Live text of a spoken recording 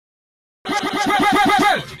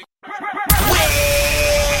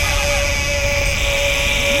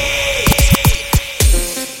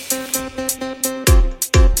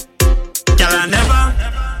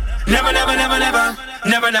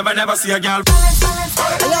Never see a girl.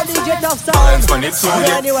 Hello DJ Tough Sound. When it's so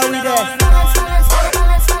yeah, anyway we there.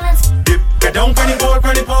 Dip, get down on the pole,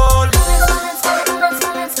 on the pole.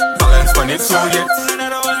 Balance when it's so yeah.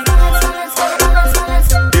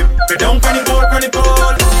 Dip, get down on the pole, on the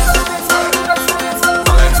pole.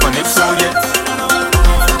 Balance when it's so yeah.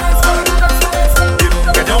 Dip,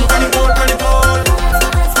 get down on the pole, on the pole.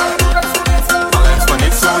 Balance when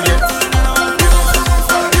it's so yeah.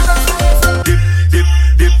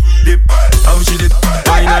 How she did,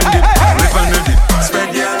 wine and dip, rip and dip,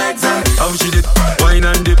 spread your legs and how she did, wine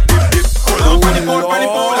and dip, dip, dip, pull up on the pole and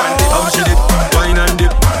dip. How she did, wine and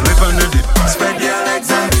dip, rip and dip, spread your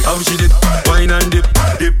legs and how she did, wine and dip,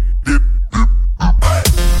 dip, dip, dip.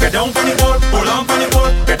 Get down on the pole, pull on the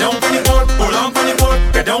pole, get down on the pole, pull on the pole,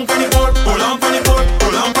 get down on the pole, pull on the pole,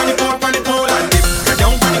 pull on the pole and dip. Get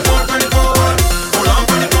down on the pole, pull on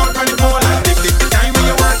the pole and dip. Dip the time when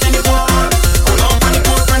you walk in the pole.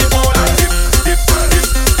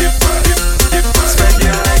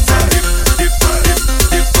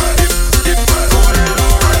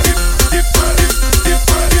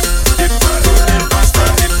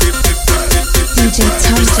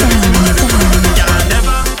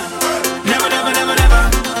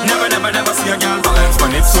 Never see a girl balance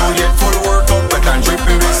when it's so yet full workout, but can't drip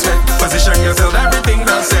in respect. Position yourself, everything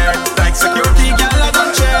well said. Like security, girl, I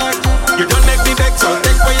don't check. You don't make me beg, so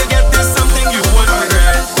take where you get this something you won't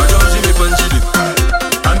regret. But how she dip and she dip,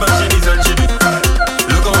 and but she did and she dip.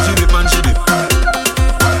 Look how she dip and she dip.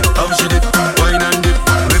 How she dip, wine and dip,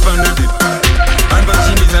 rip and dip. And but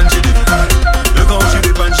she did and she dip. Look how she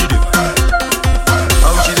dip and she dip.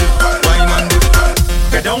 How she dip, wine and dip.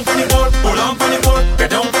 Get down on the pole, pull on the pole,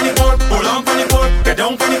 get down on the pole, pull on the pole, get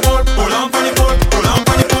down on the pole, pull on the pole, pull on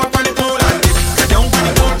the pole and dip. Get down on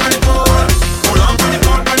the pole, pull on the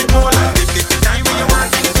pole and dip. Dip the time when you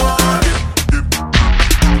walk in the pole.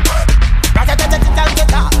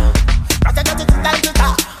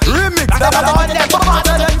 Remix.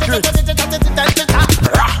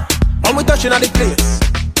 When we touching on the place,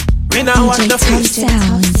 we now watch the face.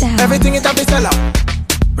 Everything is a be sell out.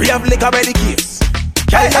 We have liquor by the case.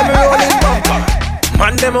 Girl, let me rolling bumper.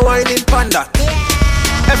 Man, them whining panda.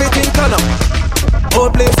 Everything turn up. Whole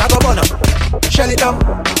place I go burn up. Shell it down,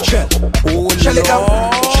 shell. Shell it down,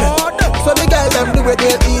 shell. So the girl them do it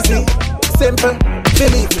real easy. Simple,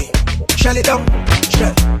 believe me. Shell it down,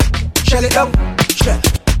 shell. Shell it down, shell.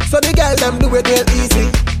 So the girl them do it real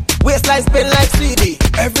easy. Waistline spin like CD.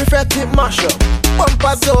 Every fret hit mash up.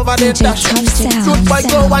 Bumpers over the dash up. Good boy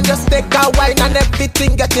go and just take a wine and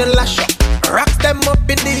everything getting lash up. Rocks them up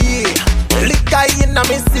in the air. Liquor in my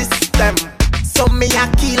system. So me a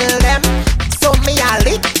kill them. So me a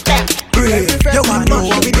lick them. Brave, you wanna know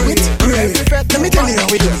how we do it? Brave, let me tell you how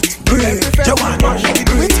we do it. Brave, you wanna know how we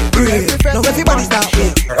do it? Brave, now everybody start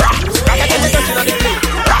here.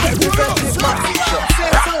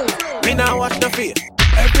 We now watch the feet.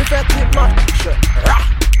 Every fret hit mash up.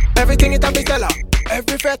 Everything it a be sell out.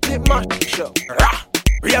 Every fret hit mash up.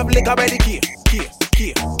 We have liquor by the case.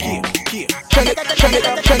 Shell it, shell it,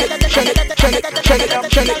 shell it, shell it, shell it, shell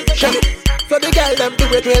it, shell it, shell it. So the girl them do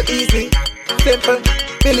it real easy. Simple,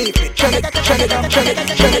 believe me. Shell it, shell it, shell it,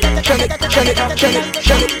 shell it, shell it, shell it, shell it,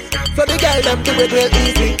 shell it. So the girl them do it real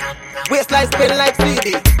easy. Waistline spin like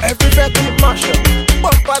CD. Every fret hit mash up.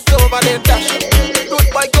 Bumpers over the dash up. Good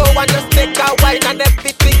boy go and just take a wine and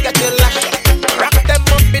everything get you lash up. Rock them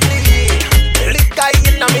up in the air. Liquor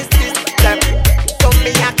in my system. So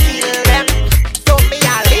me a kill them. So me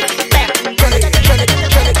a lick them. Shell it, shell it,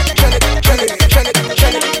 shell it, shell it, shell it, shell it,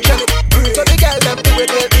 shell it, shell it. So the girl them do it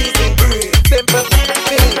real easy. Simple,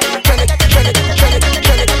 believe. Shell it, shell it, shell it,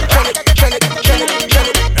 shell it, shell it, shell it, shell it, shell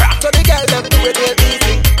it. So the girl them do it real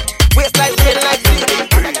easy. Waistline spin like CD.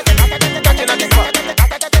 Touching on the spot.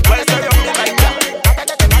 Well, so you like that.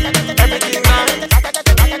 Everything man.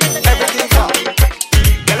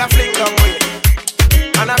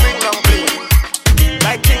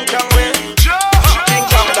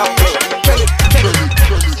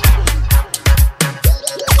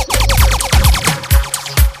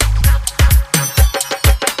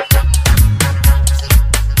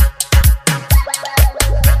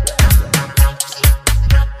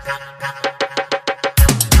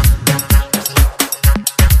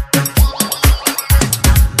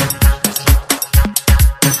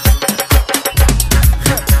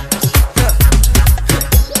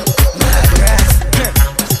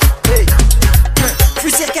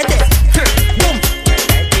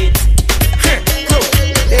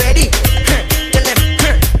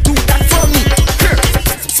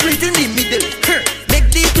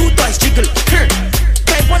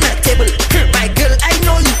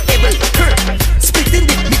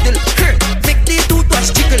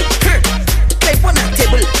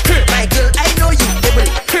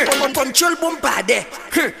 de.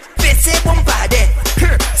 Face bumper de.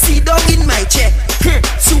 Sit down in my chair.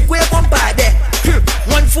 Sukwe bumper de.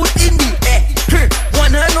 One foot in the air.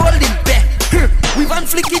 One hand holding back. We one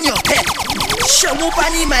flick in your head. Show up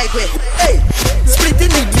on my way. Hey, split in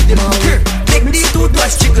the middle. Take the two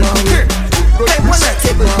doors jiggle. Take one at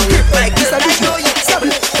table. Like this, I know you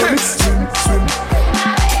trouble. Swim.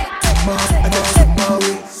 And then swim my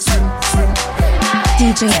way. Swim.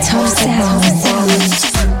 DJ Top Sound.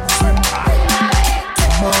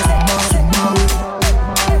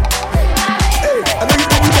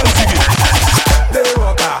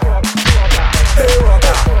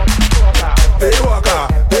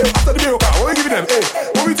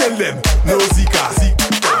 No Zika,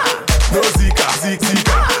 no Zika,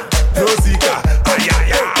 no Zika.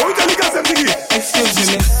 What tell you something? Excuse me,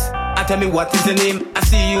 miss. Tell me what is your name? I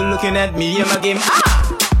see you looking at me in my game.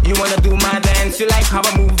 You wanna do my dance? You like how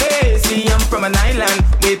I move? Hey, see, I'm from an island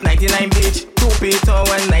with 99 beach, 2 Peter,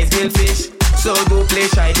 1 nice grilled fish. So do play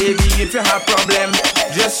shy, baby. If you have problem,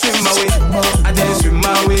 just swim my way. I tell you swim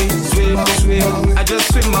my way, swim. I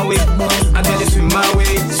just swim my way. I tell you swim my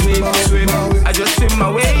way, swim. I just swim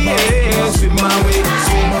my way, yeah. Swim my way,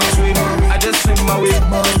 swim. I just swim my way.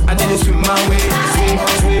 I tell you swim my way, swim.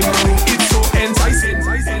 It's so enticing.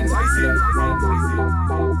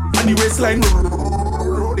 And the waistline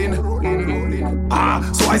rolling.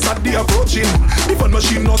 So I start the approaching. The fun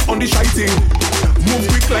machine not on the shiting. Move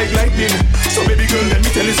quick like lightning. So baby girl, let me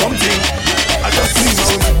tell you something. I just swim my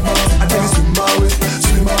way. I tell you swim my way.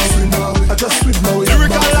 Swim my way. I just swim my way.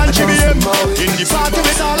 Lyrical and GBM. In the party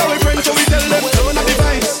with all our friends, so we tell them turn up the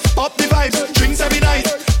vibes, drinks every night,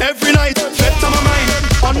 left on my mind,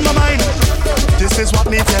 on my mind. This is what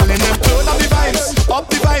me telling them. Turn up the vibes,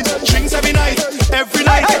 drinks every night.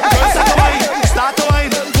 Girls start to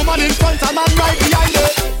wine, woman in front and man right behind her.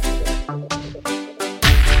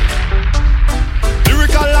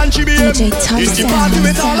 Lyrical and GBM. DJ Top In the party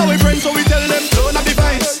with all our friends, so we tell them turn up the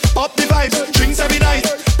vibes, drinks every night,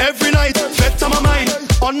 left on my mind,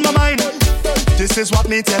 on my mind. This is what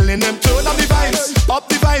me telling them. Turn up the vibes,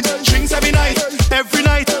 drinks every night,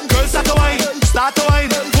 girls start to wine,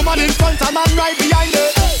 woman in front and man right behind her.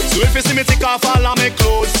 So if you see me take off all of my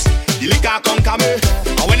clothes, the liquor conquer me.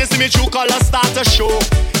 And when you see me true colors start to show,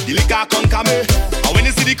 the liquor conquer me. And when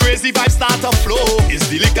you see the crazy vibes start to flow, it's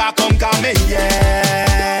the liquor conquer me,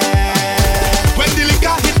 yeah. When the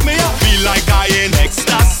liquor hit me, I feel like I in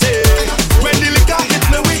ecstasy. When the liquor hit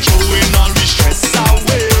me, we throwing all the stress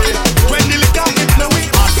away. When the liquor hit me, we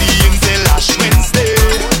party until Ash Wednesday.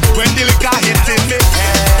 When the liquor hit in me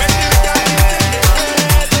head,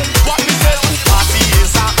 what me say? Party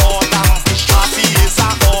is a order. Party is a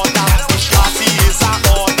order. Party is a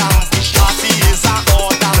order. Party is a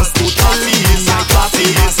order. Just to party is a party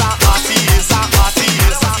is a party is a party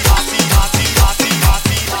is a party.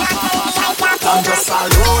 I'm just a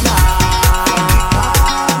loner.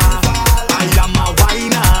 I am a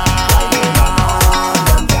whiner.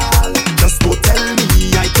 Just go tell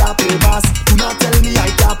me I can't play bass. Do not tell me I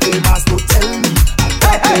can't play bass. Don't tell me I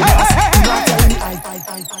can't play bass. Do not tell me I.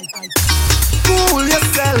 Fool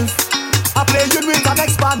yourself. I play you with an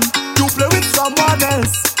ex-man. You play with someone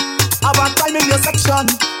else. Have a time in your section.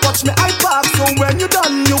 Watch me iPad, so when you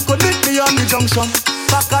done, you could meet me on the junction.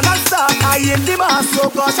 Back on and start, I in the mass, so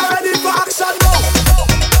cause I'm ready for action. Go.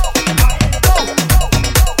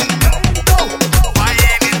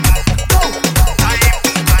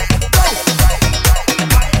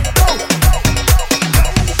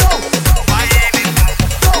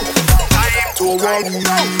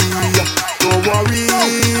 Don't worry,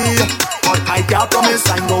 but I can't promise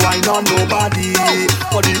I know I know nobody.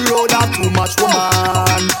 For the road are too much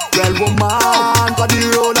woman. Well woman, for the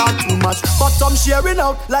road are too much. But I'm sharing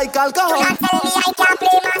out like alcohol. You're not telling me I can't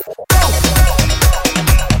play my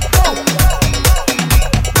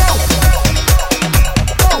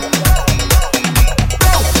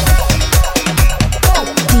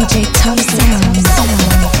DJ Top Sound.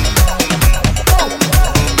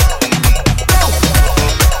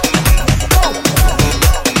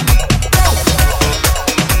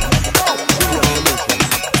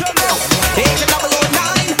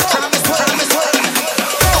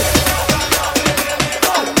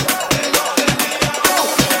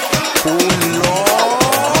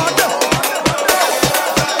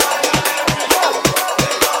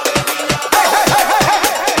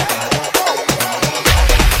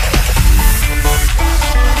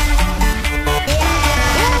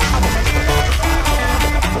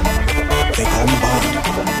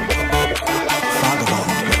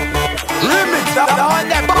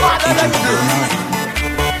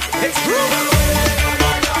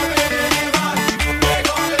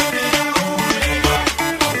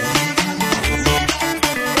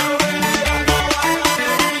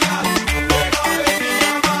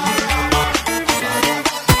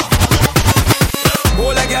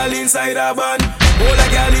 girl inside a van. All a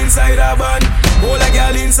girl inside a van. All a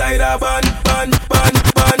girl inside a van. Van.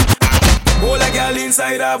 All a girl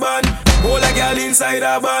inside a van. All a girl inside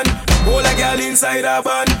a van. All a girl inside a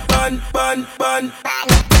van. Van.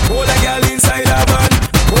 All a girl inside a van.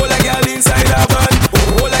 All a girl inside a van.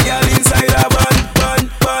 All a girl inside a van. Van.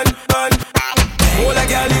 All a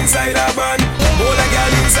girl inside a van. All a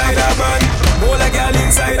girl inside a van. All a girl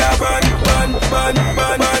inside a van. Van.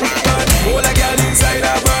 All a girl inside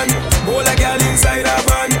a van. All a girl inside a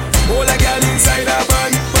van. All a girl inside a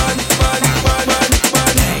van.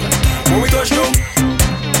 When we touch down,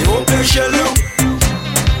 the whole place shell down.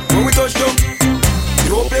 When we touch down, the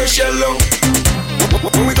whole place shell down.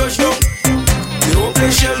 When we touch down, the whole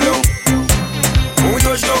place shell down. When we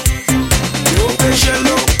touch down, the whole place shell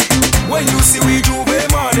down. When you see we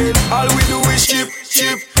Juve morning, all we do is chip.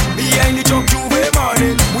 Behind the truck Juve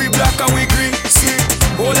morning, we black and we green, see.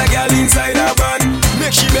 All a girl inside a van,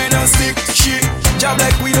 make she bend and stick. She job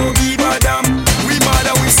like we don't give a damn. We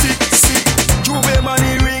mad and we sick. Juve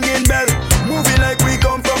money ringing bell, moving like we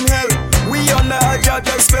come from hell. We under a jab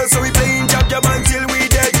spell, so we playing jab until we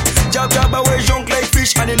dead. Jab away junk like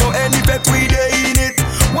fish, and you know any pet we dey in it.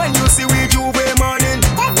 When you see we Juve morning,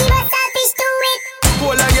 just give us a fish to it.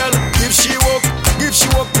 pull a girl, if she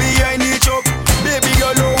walk behind the truck. Baby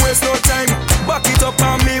girl, no waste no time. Back it up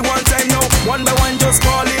on me one time now. One by one, just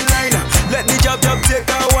fall in line. Let me jab take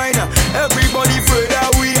a wine. Everybody afraid that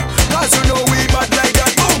we, cause you know we bad like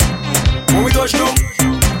that. Boom. When we touch down,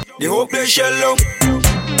 the whole place shell down.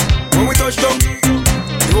 When we touch down,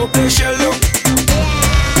 the whole place shell down.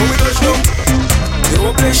 When we touch down, the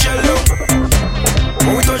whole place shell down.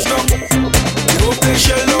 When we touch down, the whole place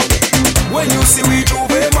shell down. When you see we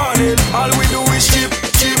Juve morning, all we do is chip.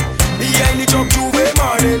 Behind the truck Juve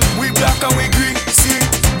morning, we black and we green, see.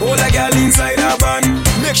 All a girl inside a van,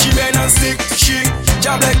 make she bend and stick. She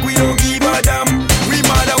job like we don't give a damn. We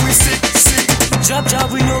mad and we sick. Job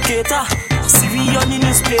we no cater. See we on the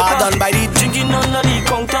newspaper. I done by the drinking under the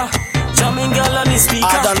counter. Jamming girl on the speaker.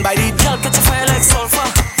 I done by the girl catch a fire like sulfur.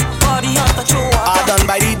 Body hot touch your water. I done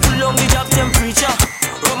by the pull on the job temperature.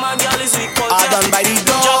 Roman girl is weak culture. I done by the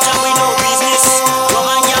job we no business.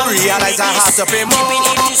 Roman girl realize I have to pay more. Keeping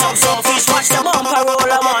it to some selfish. Watch the bumper roll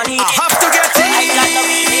a money. I have to get it.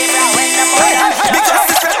 Because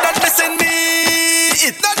the friend not missing me.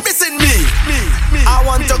 It's not missing me. I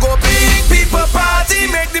want to go big people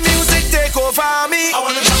party, make the music take over me. I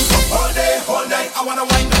wanna jump up all day, all night. I wanna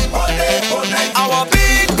wind up all day, all night. I want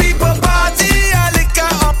big people party, a liquor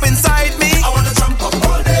up inside me. I wanna jump up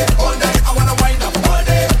all day, all night. I wanna wind up all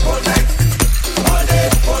day, all night. All day,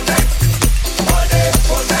 all night. All day,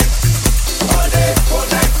 all night. All day, all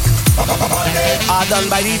night. All day. I done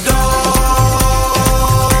by the door.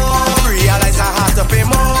 Realize I have to pay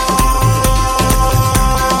more.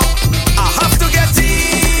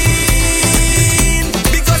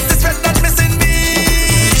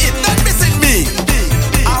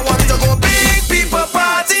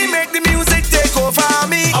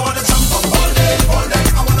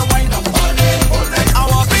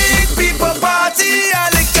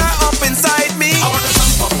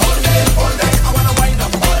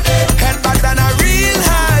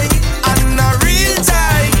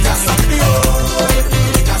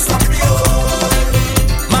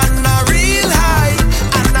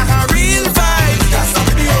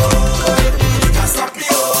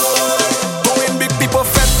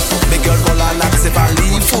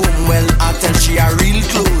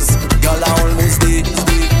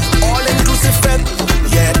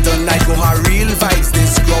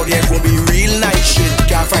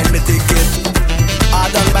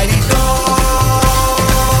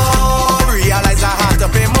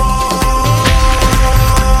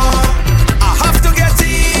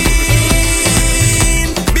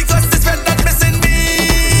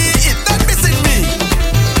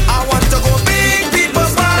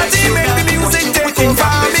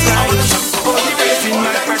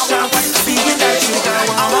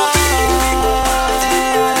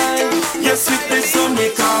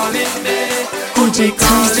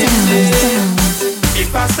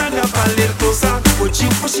 If I stand up a little closer, would you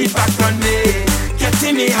push it back on me?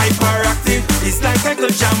 Getting me hyperactive, it's like I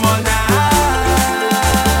could jam all night.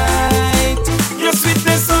 Your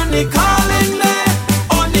sweetness only calling me,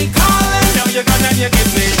 only calling. Now you're gonna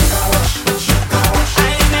give me.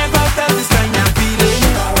 I never felt this kind of feeling.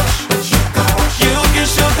 You can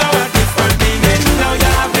show a different meaning. Now you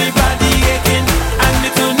have my body aching and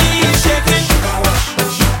little knees shaking.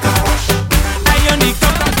 I only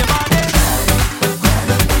come back your body.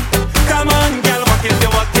 Come on, girl, walk it,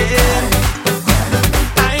 you're walking.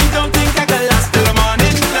 I don't think I can last till the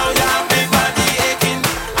morning. Now you have me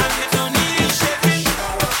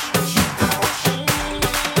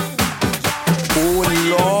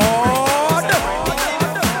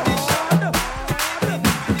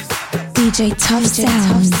Tough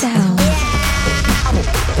Sound.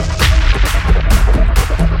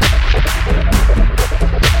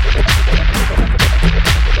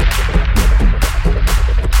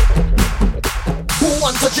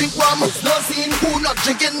 To drink rum, it's no scene. Who not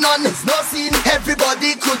drinking none, it's no scene.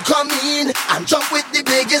 Everybody could come in and jump with the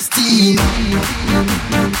biggest team.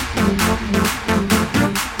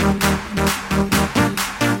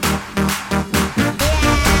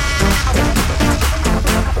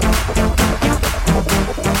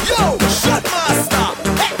 Yo, shot master.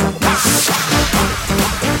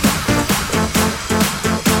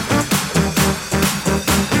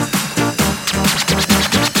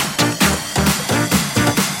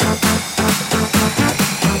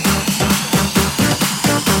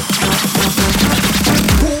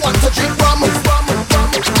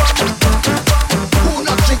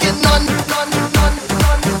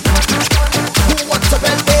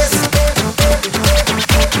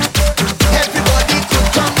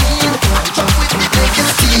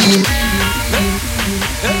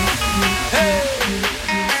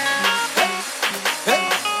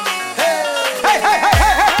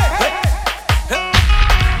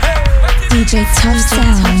 DJ Tough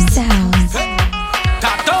Sound.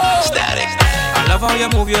 Static. I love how you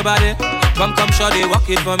move your body. Come, shawty, walk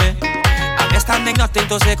it for me. I'm just standing, nothing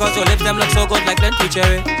to say, cause your lips them look so good like plenty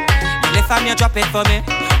cherry. You lift and you drop it for me.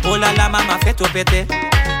 Oh la la, mama, fit to pity.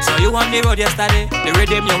 So you on the road yesterday. The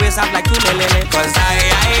rhythm your waist up like two lele. Cause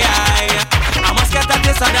I must get that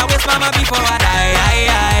this other waist, mama, before I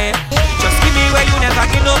die. Just give me where you never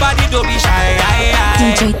give nobody, don't be shy.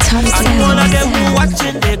 DJ Tough Sound. And one of them who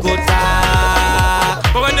watching, they go talk.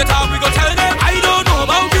 But when they talk, we go tell them, I don't know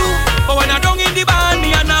about you. But when I don't in the band,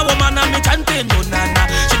 me and a woman and me chanting, no nana.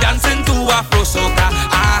 She dancing to Afro soca.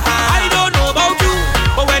 I don't know about you.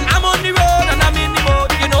 But when I'm on the road and I'm in the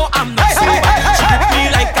boat, you know I'm not sober. She hit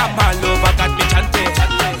me like I'm all over, got me chanting.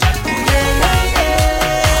 Like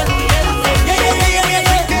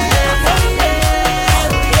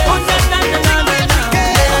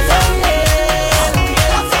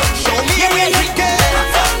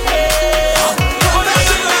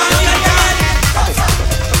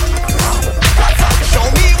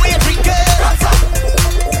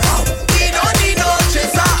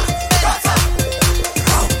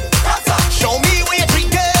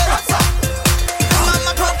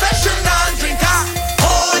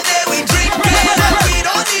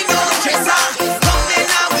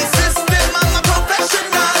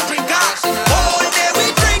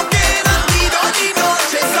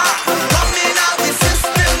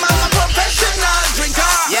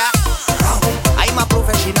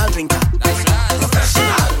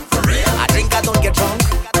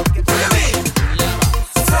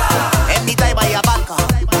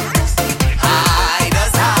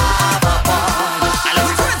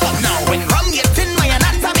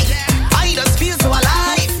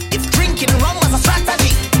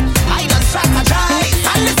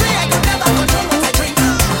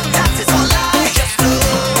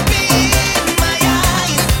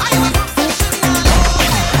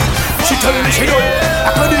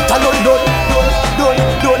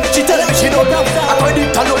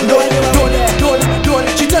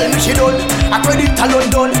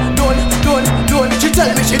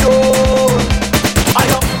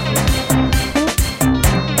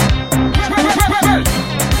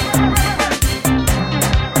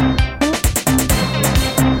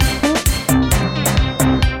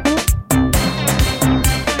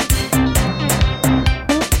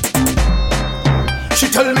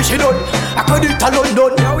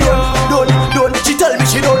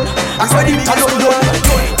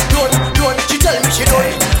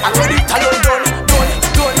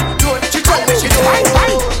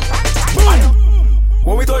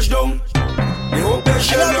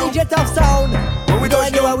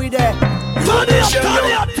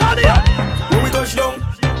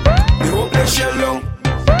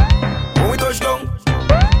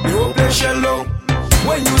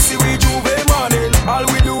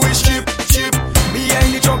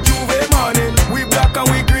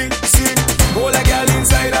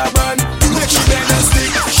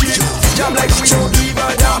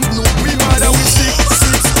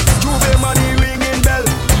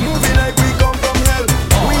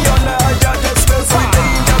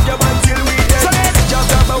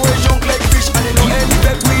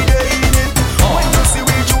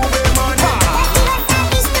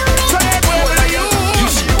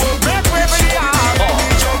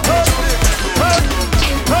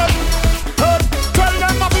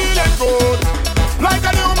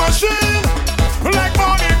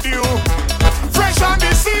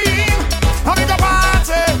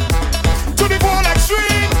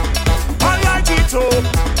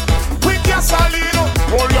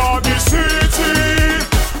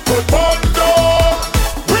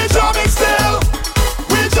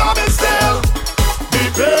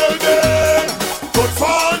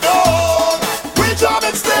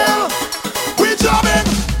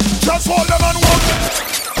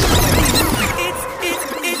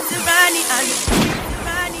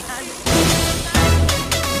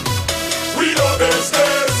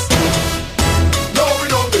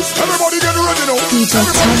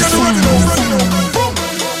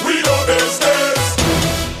We don't business.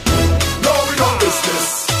 No, we don't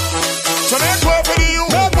business. So make way for the you.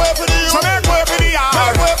 Make way for the you. So make way for the yard.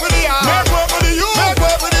 Make way for the yard. Make way for the you. Make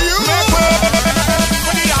way for the you. Make way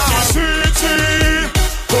for the yard. City,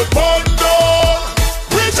 good bundle.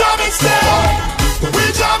 We jam it still. We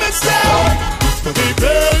jam it still. The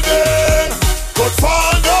building, good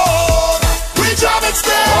bundle. We jam it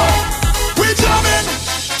still. We jam it.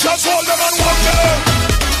 Just hold them and walk them.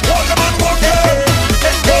 Hold them and walk them.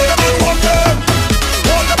 Hold them and walk them.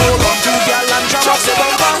 Hold them and walk them. Just hold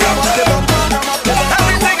them and walk them.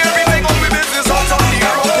 Everything on the business out on the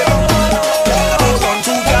road. Hold on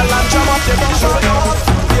to girl and jam up the road.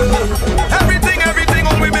 Everything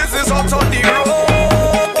on the business out on the road.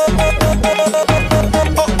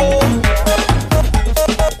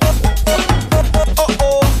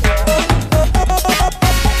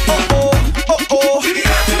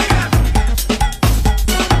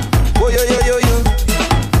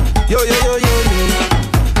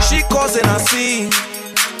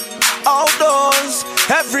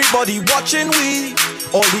 Everybody watching we,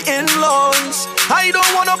 all the in-laws. I don't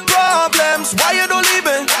want no problems. Why you don't leave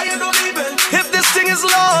it? Why you don't leave it? If this thing is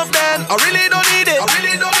love, then I really don't need it. I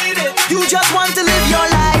really don't need it. You just want to live your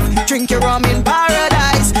life, drink your rum in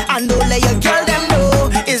paradise, and don't let your girl them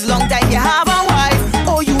know it's long time you have a wife.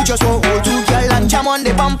 Oh, you just want hold to girl and jam on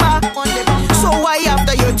the bumper. So why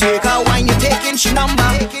after you take her wine, you taking she number?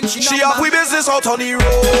 She have we business out on the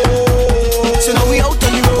road. So now we out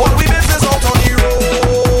on the road. All we business out on the road.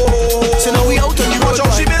 So now we out on the road. Watch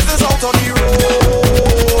out, she business out on the road.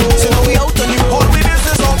 So now we out on the road. All we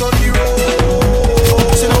business out on the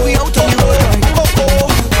road. So now we out on the road.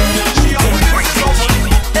 She have we business out on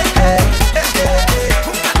the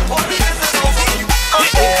road. All we business out on the road.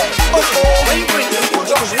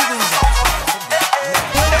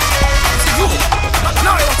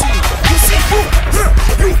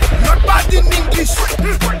 Not bad in English,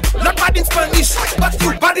 not bad in Spanish, but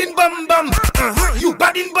you bad in bum bum. You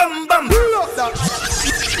bad in bum bum.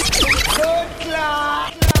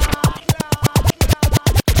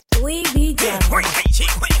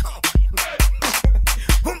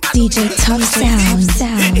 DJ Top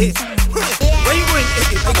Sound. Where you going?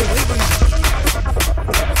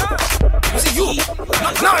 You see you.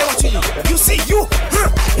 Now I want to you. You see you.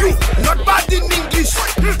 You not bad in English,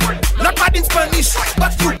 not bad in Spanish,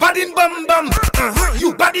 but you bad in bum bum.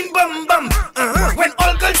 You bad in bum bum. When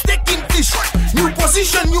all girls take English, new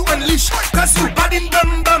position you unleash. Cause you bad in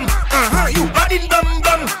bum bum. You bad in bum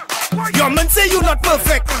bum. Your man say you not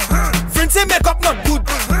perfect. Friends say makeup not good.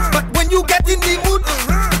 But when you get in the mood,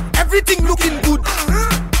 everything looking good.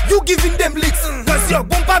 You giving them licks. Cause your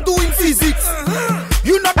bumper doing physics.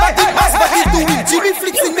 You not bad in mass, but you doing Jimmy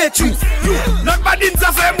flicks in Matrix. You not bad in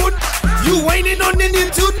Zafemun. You whining on the new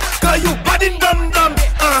tune. Cause you bad in dum dum.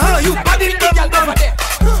 You bad in dum dum.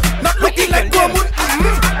 Not looking like Gomun.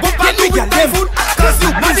 Bumper doing typhoon. Cause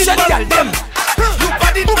you bad in dum dum. You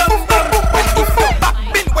bad in dum dum. If you back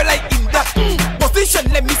bin, well I in that position,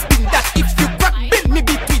 let me spin that. If you crack bin, me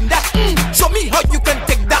between that. Show me how you can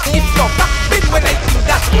take that. If you back bin, well I in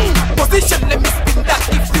that position, let me spin that.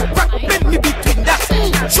 If you crack bin, me between that.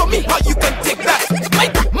 Show me how you can take that.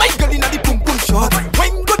 My girl inna the pum pum shot.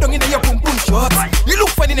 When go down inna your pum pum shot. You look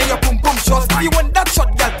funny inna your pum pum shot. If you want that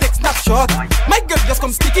shot, girl, take snapshot. My girl just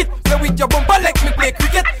come stick it. Play with your bumper like me play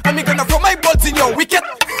cricket. And me gonna throw my balls in your wicket.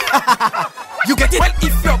 You get it? Well,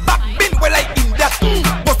 if you're back bin, well I in that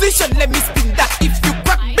position, let me spin that. If you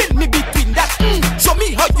crack bin, me between that. Show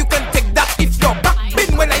me how you can take that. If you're back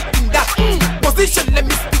bin, well I in that position, let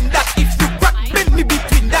me spin that. If you crack bin, me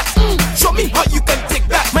between that. Show me how you can take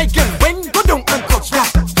that. My girl, when go down and touch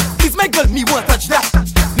that. Please, my girl, me won't touch that.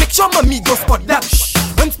 Make sure mommy go spot that.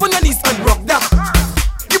 When spin your knees and rock that.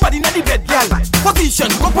 You body in the bed, girl.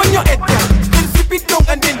 Position, go on your head, girl.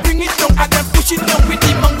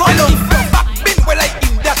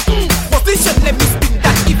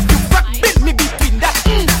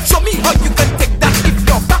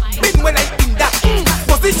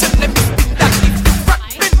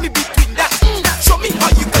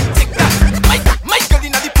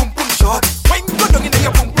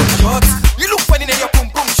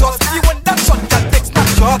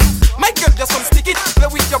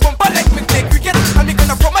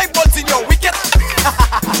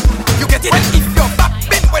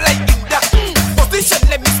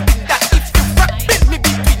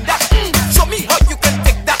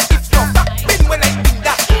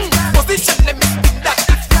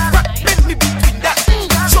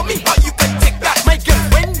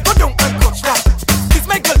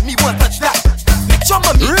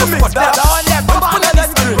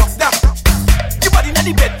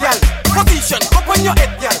 Position, up on your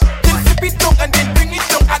head, girl. Then flip it down and then bring it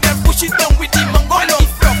down and then push it down with the mangolo.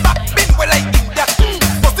 If your back bend, well I think that.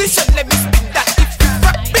 Position, let me spin that. If you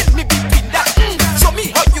back bend, me between that. Show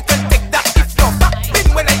me how you can take that. If your back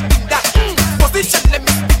bend, well I think that. Position, let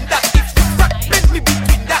me spin that. If you back bend, me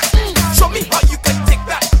between that. Show me how you can take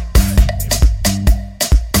that.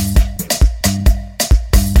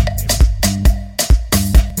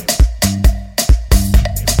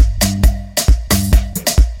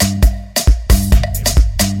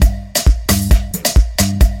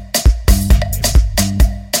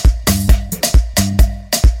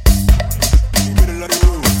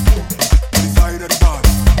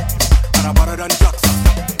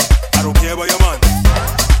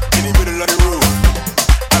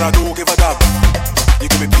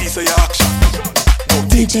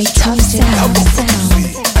 DJ Tom Sound.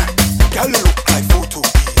 Girl, you look like photo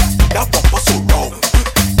beats. That bumper so wrong.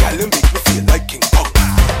 Girl, you make me feel like King Kong.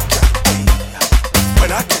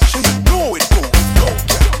 When I catch you, you know it goes down.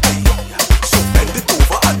 So bend it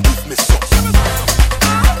over and give me some.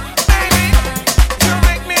 Baby, you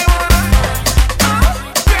make me wanna.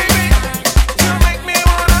 Baby, you make me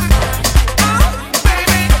wanna.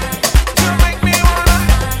 Baby, you make me wanna.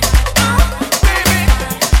 Baby,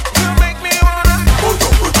 you make me wanna.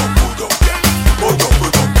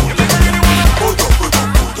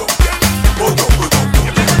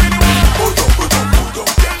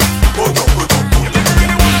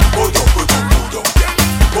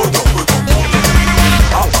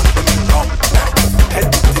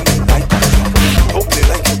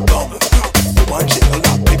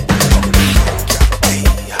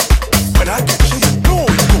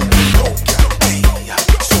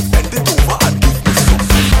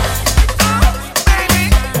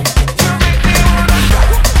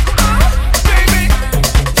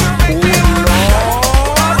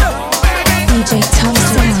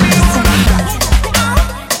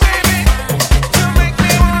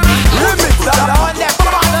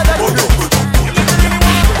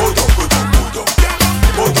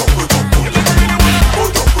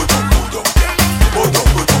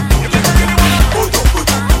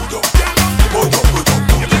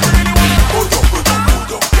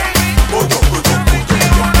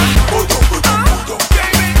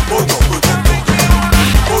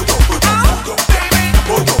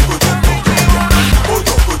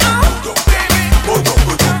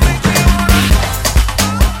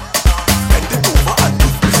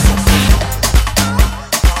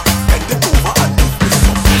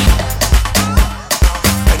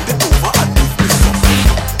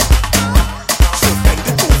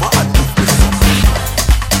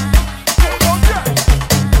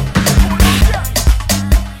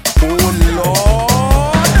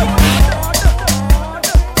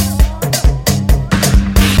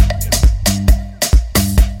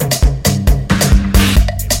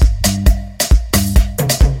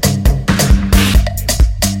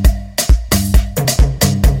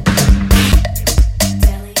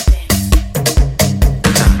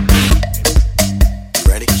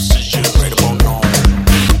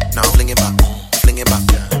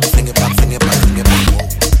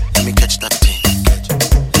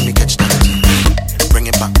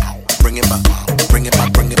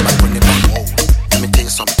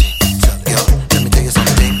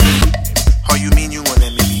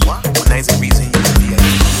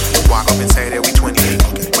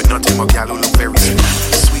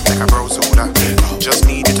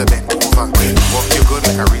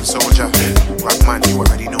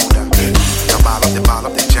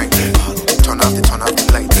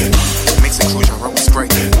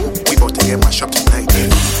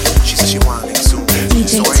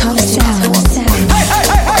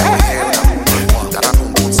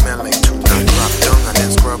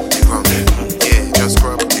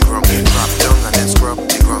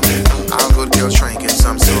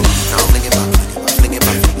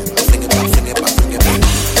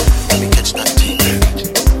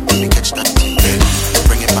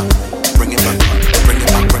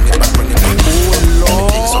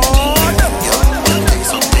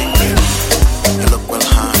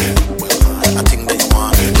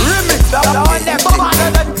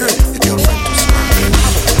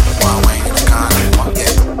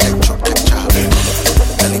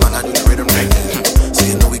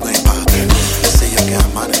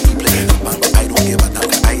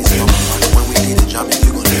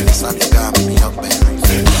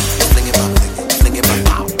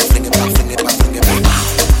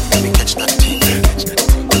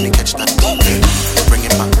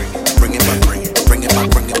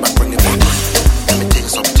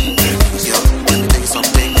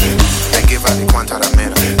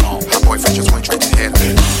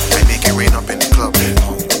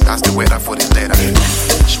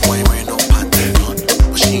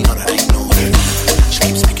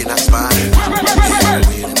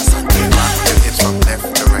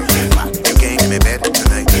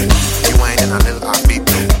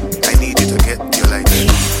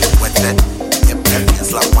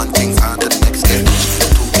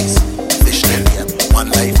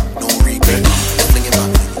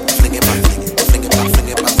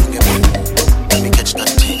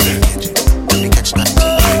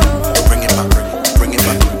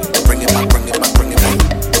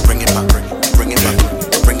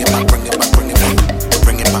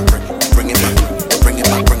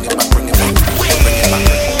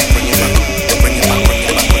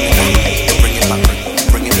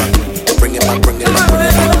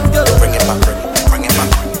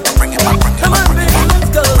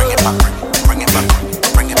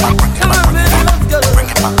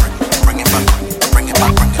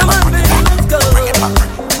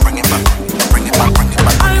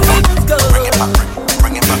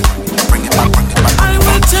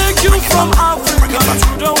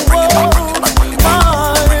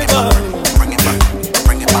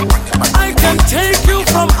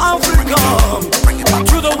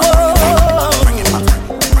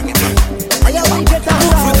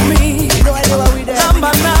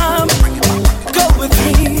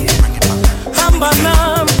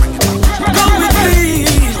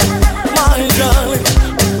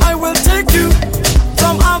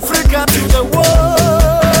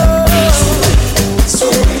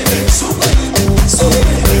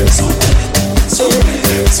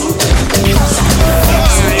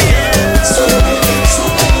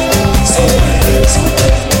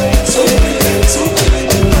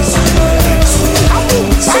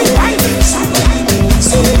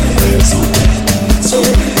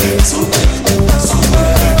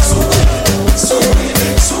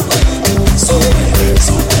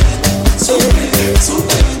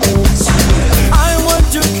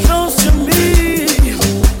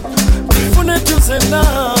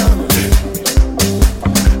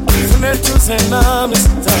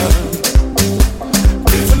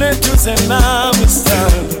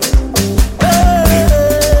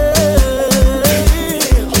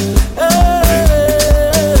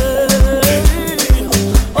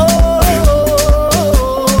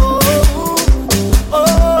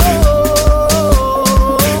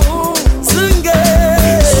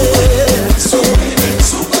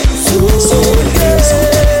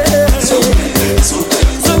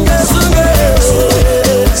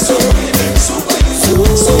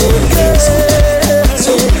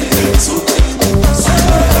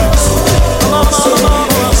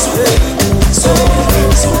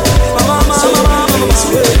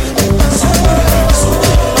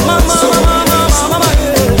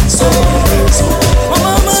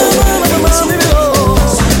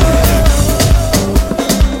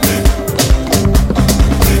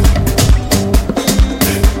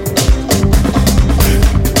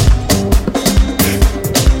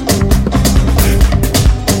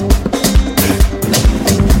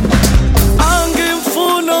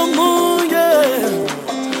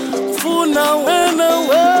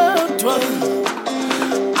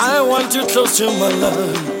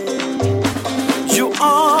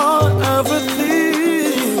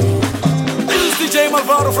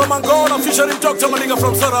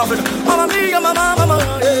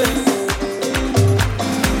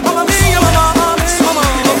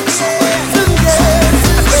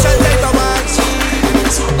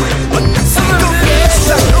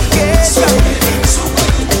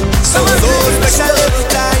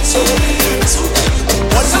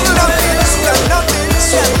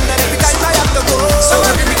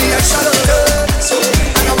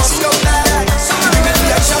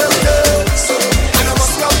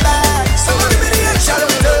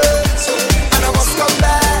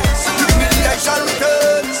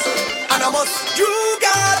 You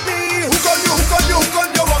got me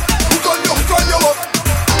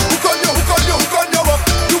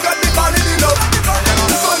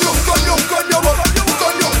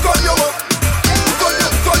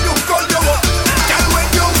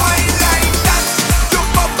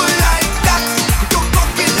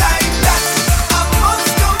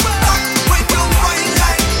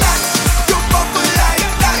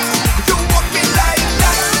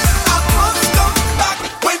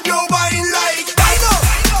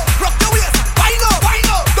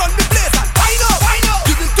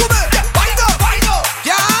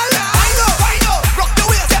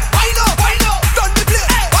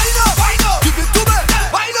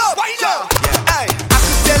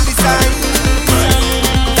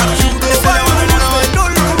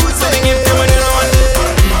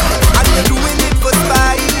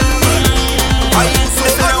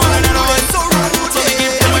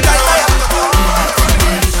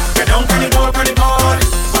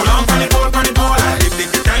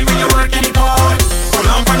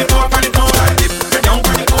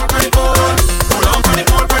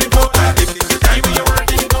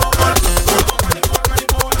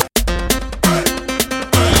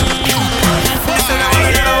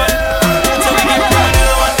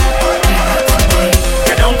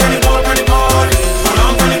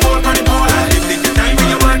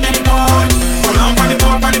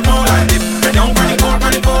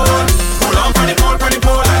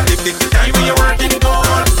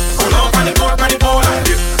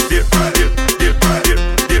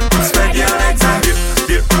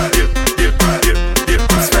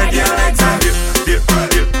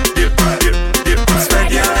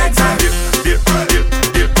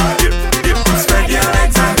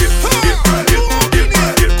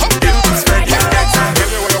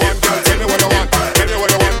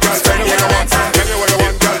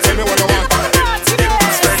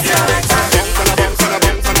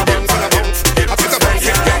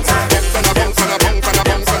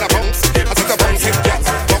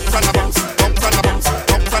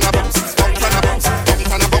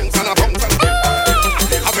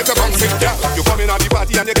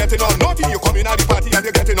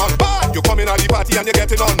party and you're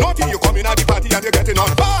getting on. Naughty, you come in at the party and you're getting on.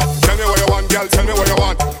 Tell me what you want, girl. Tell me what you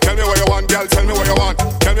want. Tell me what you want, girl. Tell me what you want.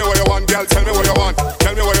 Tell me what you want, girl. Tell me what you want.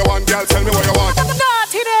 Tell me what you want, girl. Tell me what you want.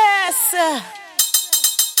 Naughtiness.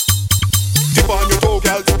 Tip on your toe,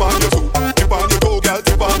 girl. Tip on your toe. Tip on your toe, girl.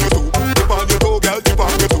 Tip on your toe. Tip on your toe, girl. Tip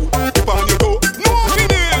on your toe. Tip on your toe.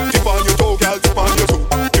 Naughtiness. Tip on your toe, girl. Tip on your toe.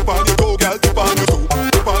 Tip on your toe, girl. Tip on your toe.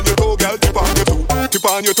 Tip on your toe, girl. Tip on your toe. Tip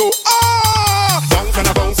on your toe. Ah! Bounce and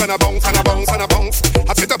a bounce and a bounce and a bounce and a bounce.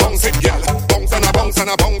 I said a bounce it, girl. Bounce and a bounce and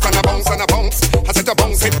a bounce and a bounce and a bounce. I said a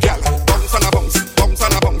bounce it, girl. Bounce and a bounce. Bounce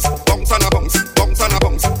and a bounce. Bounce and a bounce. Bounce and a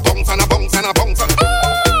bounce. Bounce and a bounce and a bounce.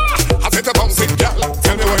 I said a bounce it, girl.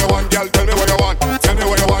 Tell me what you want, girl. Tell me what you want. Tell me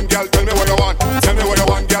what you want, girl. Tell me what you want. Tell me what you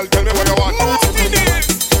want, girl. Tell me what you want.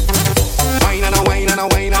 Wine and a wine and a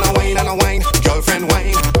wine and a wine and a wine. Girlfriend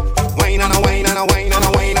wine. Wine and a wine and a wine and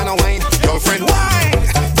a wine and a wine. Girlfriend wine.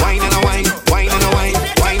 Wine and a wine. Wine and a wine.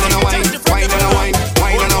 Wine and a wine. Wine and a wine.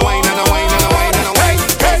 Wine and a wine and a wine and a wine and a wine.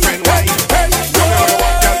 Girlfriend wine. Tell me what you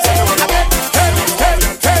want, girl. Tell me what you want. Hey, hey,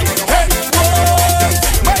 hey, hey.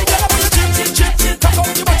 My girl, I'm gonna chip, chip, chip. Talk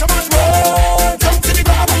out the bottom and roll. Come to the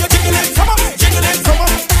ground, I'm gonna jiggle it. Come on, jiggle it. Come on.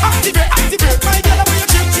 Activate, activate. My girl, I'm gonna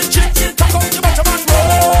chip, chip, chip, chip. Talk out the bottom and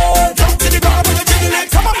roll. Come to the ground, I'm gonna jiggle it.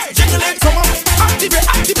 Come on, jiggle it. Come on. Activate,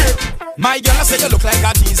 activate. My girl, I say you look like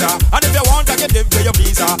a teaser. And if you want, I can give you your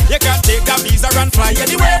visa. You can't take that visa and fly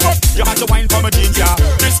anywhere, but you have to wine for my ginger.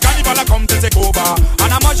 This carnival I come to take over,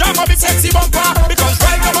 and I'm a jam of big sexy bumper. Because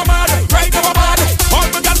right now I'm mad, right now I'm mad. All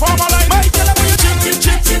my girl form a line. My girl, I want you chip, chip,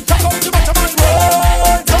 chip, chip. Talk out the bottom and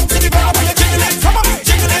roll. Come to the ground, when you jiggle it. Come on,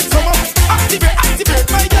 jiggle it, come on. Activate, activate.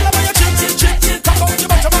 My girl, I want you chip, chip, chip, chip. Talk out the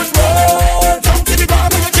bottom and roll. Come to the ground,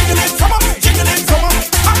 when you jiggle it. Come on, jiggle it, come on.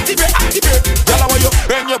 Activate, activate. Girl, I want you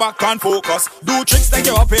bend your back and focus. Do tricks like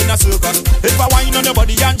you're up in a circus. If I whine on your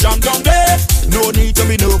body and jump down there, no need to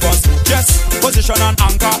be nervous. Just position and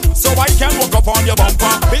anchor, so I can walk up on your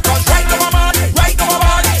bumper. Because right now I'm on, right now I'm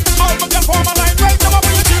on. All my girl form a line, right now I'm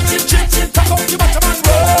on. You chip, chip, chip, chip. Talk out the bottom and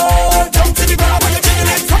roll. Jump to the ground when you jiggle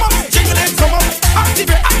it. Come on, jiggle it, come on.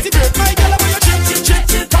 Activate, activate. My girl, I want you chip, chip, chip,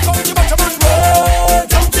 chip. Talk out the bottom and roll.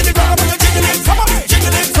 Jump to the ground when you jiggle it. Come on,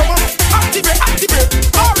 jiggle it, come on. Activate, activate.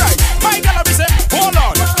 All right, my girl, I be say, hold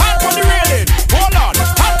on. Hand on the railing. Hold on.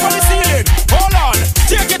 Hand on the ceiling. Hold on.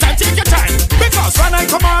 Take your time, take your time. Because when I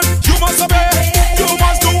come on, you must obey. You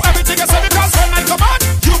must do everything I say. Because when I come on,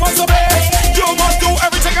 you must obey. You must do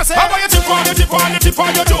everything I say. How about you tip on your tip on your tip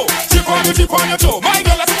on your toe? Tip on your tip on your toe. My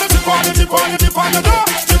girl, I said tip on your tip on your tip on your toe.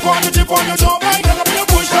 Tip on your tip on your toe. My girl, I put you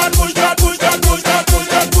push that, push that, push that, push that, push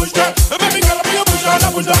that, push that. Baby girl, I put you push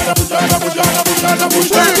that, push that, push that, push that, push that, push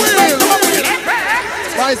that.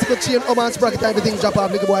 Bicycle chain, Oman sprocket, everything drop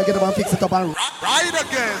off. Nigga boy, get them and fix it up and Ride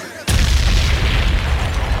again.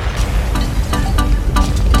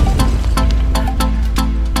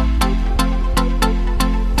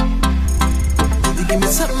 You give me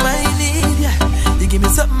something I need, yeah. You give me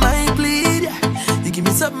something I bleed, yeah. You give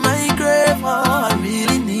me something I crave, oh, I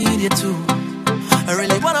really need you too. I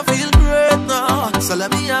really wanna feel great now, so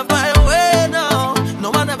let me have my way now. No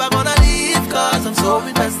one ever gonna leave, cause I'm so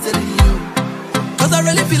invested in you. Cause I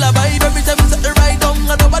really feel a vibe every time you set the right down.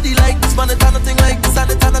 And nobody like this, man, it's nothing like this,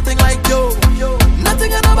 and it's nothing like you.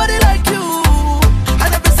 Nothing and nobody like you.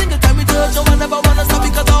 And every single time we touch, no one never wanna stop.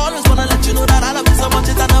 Because I always wanna let you know that I love you so much,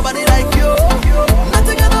 it's nobody like you.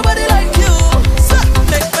 Nothing and nobody like you. So,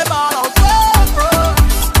 make me ball out. Oh,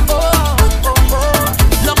 oh, oh, oh.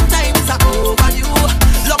 Long time is over you.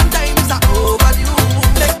 Long time is over you.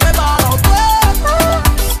 Make me ball out. Oh,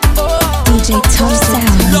 oh, DJ Tom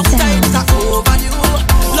Sound. long time is over you.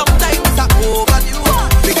 Long time is over you.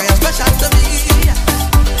 Because you're special to me.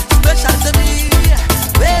 Special to me.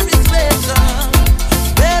 Very special.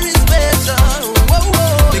 Very special. Whoa,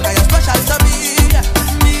 whoa. Because you're special to me.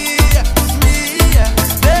 Me.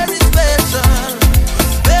 Very special.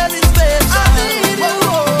 Very special. Whoa,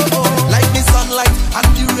 whoa. Like the sunlight and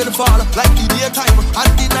the rainfall. Like the daytime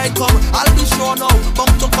and the night come. I'll be sure now.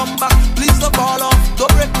 Come to come back. Please don't fall off.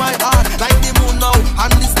 Don't break my heart. Like the moon now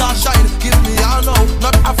and the star shine.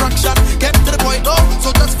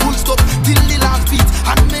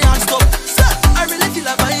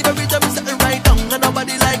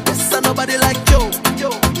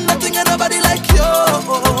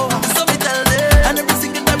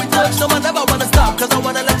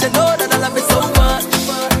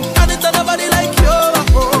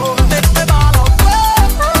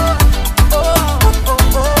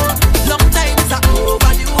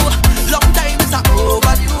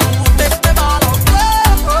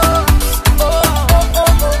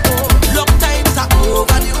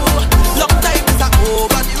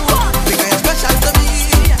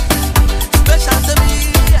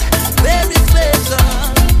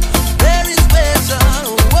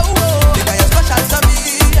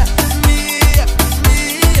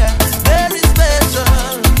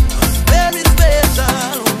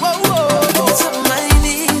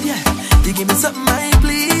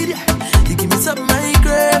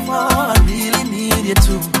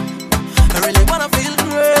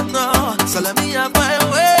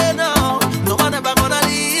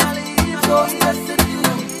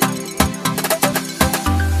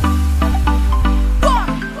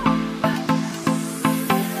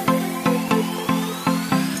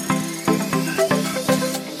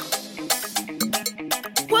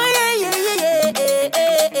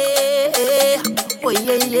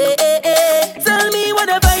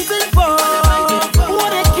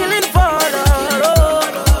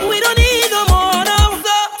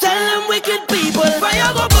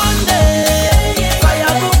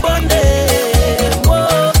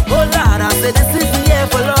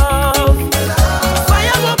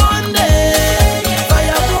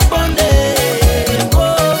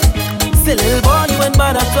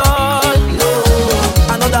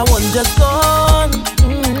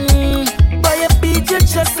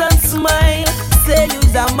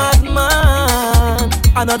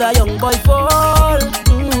 another young boy fall.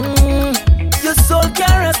 Your soul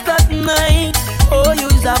can't rest at night. Oh, you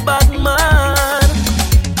is a bad man.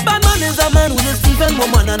 Bad man is a man who will steal and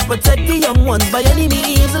woman and protect the young ones by any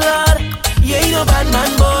means, Lord. You ain't no bad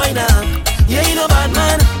man, boy, now. You ain't no bad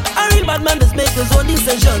man. A real bad man just make his own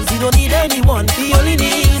decisions. He don't need anyone, he only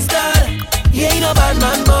needs God. You ain't no bad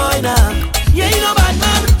man, boy, now. You ain't no bad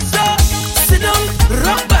man. So, sit down,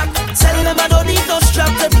 rock back. Tell them I don't need no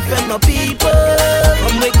strap to defend my people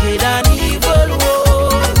from wicked and evil.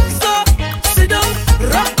 Whoa. So, sit down,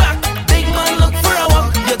 rock back. Big man, look for a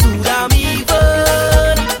walk. You're too damn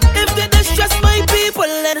evil. If they distress my people,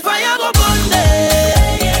 then fire go burn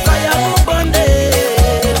them. Fire go burn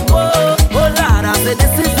them. Whoa, oh Lord, I said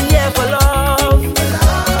this is the year for love.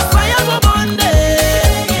 Fire go burn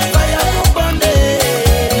them. Fire go burn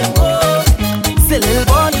them. Whoa, say little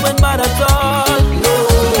boy, you ain't mad at all.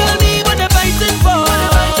 Tell me what they're fighting for.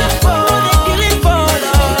 What they killing for,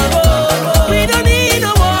 Lord. We don't need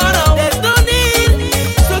no war now. There's no need.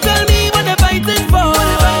 So tell me what they're fighting for.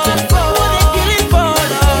 What they killing for,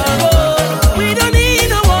 Lord. We don't need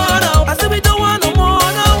no war now. I said we don't want no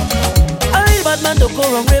more now. A real bad man don't go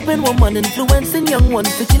around raping woman, influencing young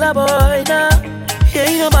ones to kill a boy now. He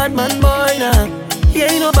ain't no bad man, boy now. He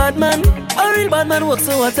ain't no bad man. A real bad man works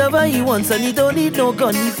for whatever he wants, and he don't need no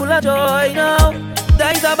gun. He full of joy now.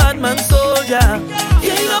 That is a bad man soldier. He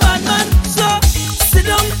ain't no bad man. So sit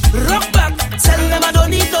down, rock back. Tell them I don't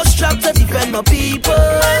need no strap to defend my people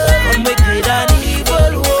from wicked and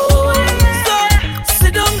evil. Whoa. So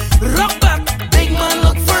sit down, rock back. Big man,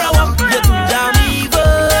 look for a walk. You're too damn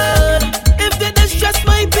evil. If they distress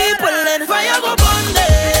my people, then fire go burn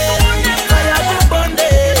them. Fire go burn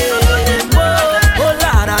them. Whoa. Oh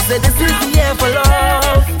Lord, I said this is the year for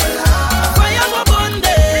love. Fire go burn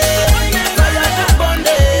them. Fire go burn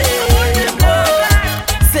them. Whoa.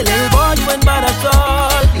 Say little boy, you ain't bad at all.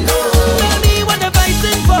 Tell me what they're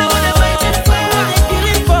fighting for. What they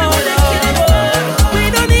killing for, Lord. We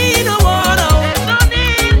don't need no war now.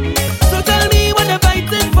 So tell me what they're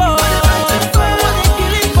fighting for. What they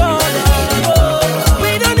killing for, Lord.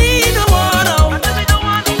 We don't need no war now.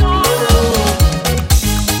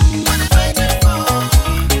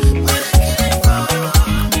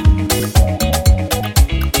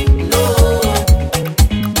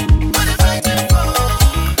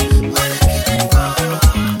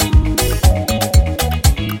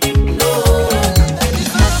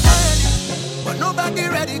 But nobody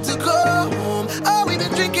ready to go home. Oh, we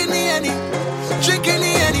been drinking the Henny, drinking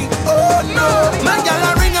the Henny. Oh no, my gal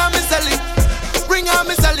a ring on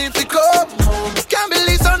me selling to come home. Can't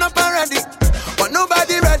believe sun up already, but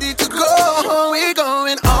nobody ready to go home. We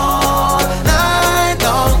going all night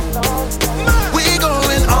long. We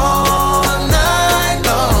going all night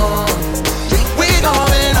long. We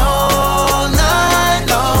going all night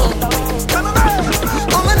long.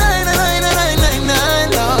 All night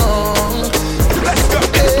long.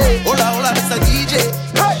 Hey, hola, Mr. DJ.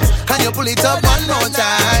 Can you pull it up one more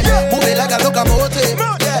time? Move it like a locomotive.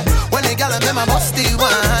 Yeah. When they got a man, I must the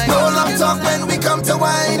wine. No long talk when we come to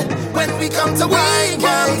wine. When we come to wine.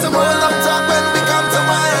 No long talk when we come to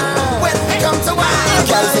wine. When we come to wine.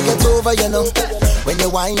 Girl, take it over, you know. When you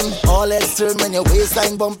whine, all heads turn when your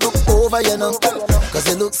waistline bump look over, you know. Cause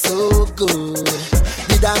it looks so good.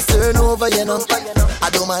 The dance turn over, you know. I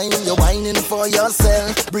don't mind you whining for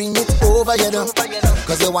yourself. Bring it over, you know.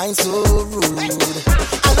 Cause you whine so rude.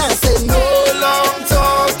 And I say no long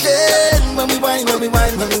talking. When we whine, when we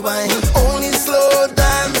whine, when we whine. Only slow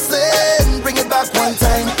dancing. Bring it back one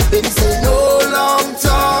time. Baby say no long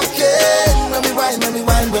talking. When we whine, when we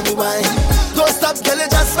whine, when we whine. Don't stop, girl, you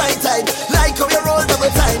just right time. Like how you roll double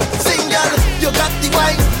time. Sing, girl, you got the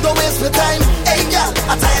wine. Don't waste your time. Hey, girl,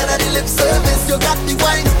 I'm tired of the lip service. You got the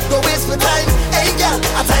wine. Don't waste your time. Hey, girl,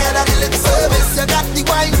 I'm tired of the lip service. You got the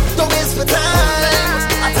wine. Don't waste your time.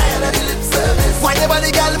 I'm tired of the lip service. Why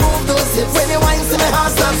nobody, girl, move those hips? When you wine, see my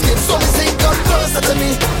heart start skip. So me sing, come closer to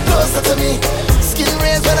me, closer to me. Skin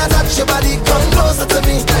raised when I touch your body. Come closer to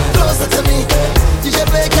me, closer to me. DJ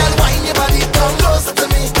play, girl, wine your body. Come closer to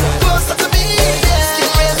me, closer to me. Yeah. Skin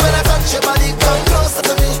raised when I touch your body. Come closer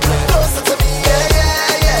to me, closer to me. Yeah,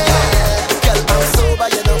 yeah, yeah. Girl, I'm sober,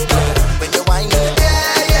 you know. When you wine, yeah,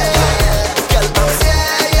 yeah. Girl, I'm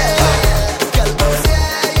yeah, yeah. Girl, I'm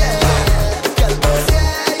yeah, yeah. Girl, I'm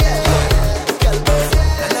yeah, yeah. Girl, I'm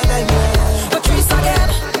yeah. Patrice again.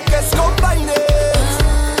 Guess combine it.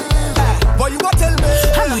 Boy, you go tell me.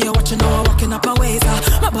 I know you're watching now, walking up my ways.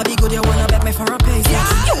 My body good, you wanna bet me for a pace.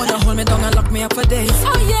 You wanna hold me down and lock me up for days.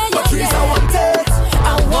 Oh yeah, yeah, Patrice, yeah. I want it.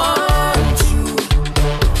 I want you,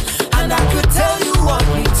 and I could tell you want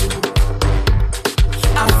me to.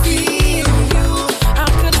 I feel you,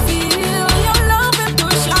 I'm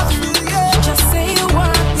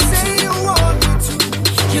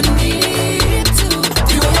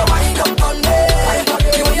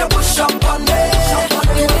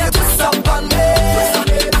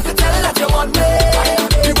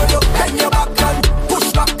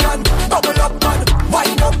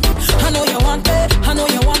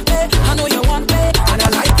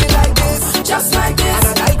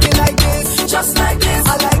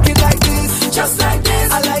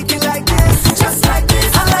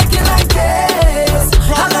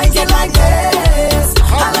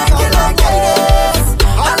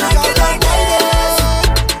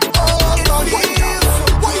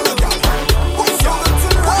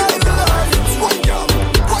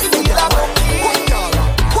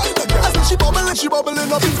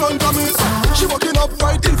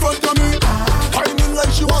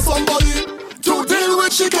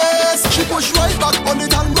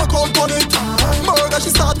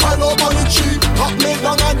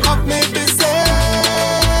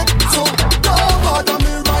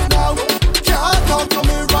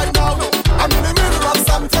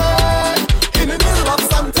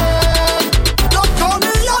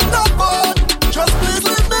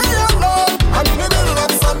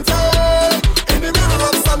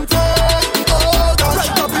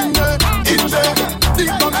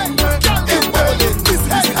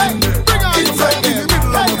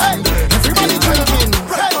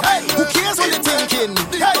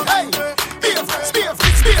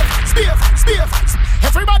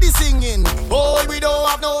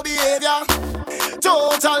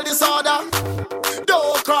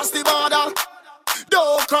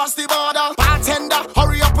Bartender,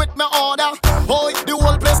 hurry up with my order. Boy, the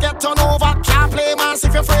whole place get turned over. Can't play mass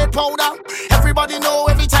if you're afraid powder. Everybody know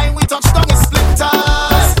every time we touch down it's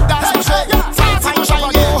splinters. That's for sure. Fine, fine,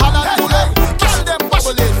 shine, you holler, pull up. Kill them,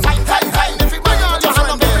 bubbling. Fine, fine, fine. Everybody on your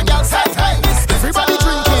hand up, every girl side. Everybody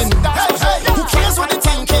drinking. Who cares what they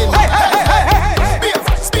thinking?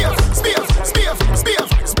 Spear.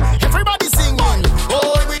 Everybody singing.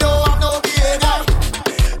 Boy, we don't have no behavior.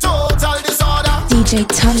 Total disorder. DJ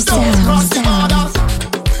Tom Sounds.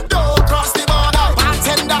 Don't cross the border.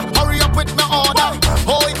 Bartender, hurry up with my order.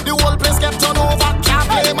 Boy, the whole place get turned over. Can't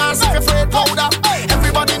play mass if you're afraid powder.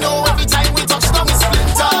 Everybody know every time we touch down it's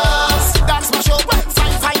splinters. That's my show.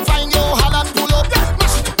 Fine, fine, fine, yo, holler, pull up.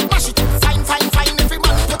 Mash it, fine, fine, fine. Every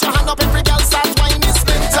man put your hand up, every girl start whining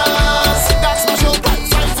splinters. That's my show. Fine,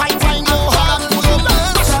 fine, fine, yo, holler, pull up.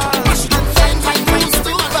 Mash it, fine, fine, fine.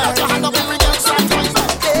 Every man put your hand up, every girl start whining.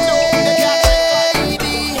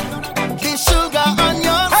 Baby, the sugar on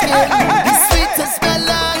your skin, the sweetest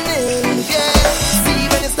melanin, yeah. See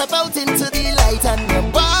when you step out into the light and your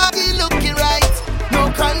body looking right. No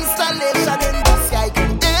constellation in the sky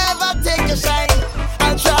can ever take your shine.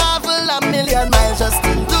 I'll travel a million miles just to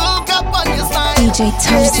look up on your smile. DJ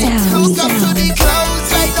Tom Sounds. Look up to the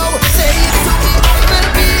clouds right now. Say it to me, I will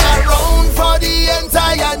be around for the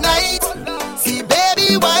entire night. See, baby,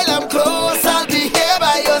 while I'm close, I'll be here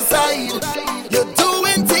by your side. You're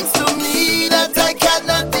doing things to me that I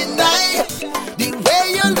cannot deny. The way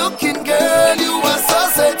you're looking, girl, you are so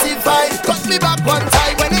certified. Cut me back one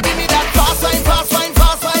time when you give me that fast line, fast line,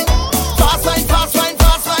 fast line. Fast line, fast line,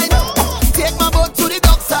 fast line. Take my boat to the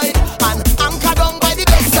dock side and anchor down by the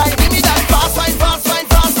bedside. Give me that fast line, fast line,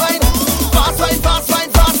 fast line. Fast line, fast line,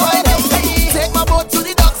 fast line. Take my boat to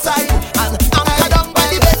the dock side and anchor down by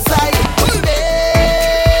the bedside. Baby,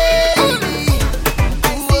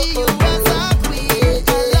 I see you as a queen. I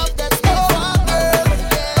love that small girl.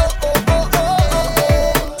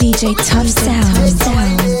 DJ Tom Sounds.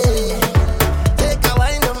 Take a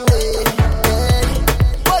wine on me.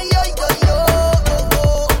 Boy, yo, yo, yo.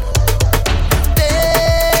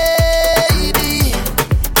 Baby,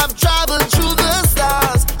 I've traveled through the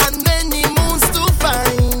stars and many moons to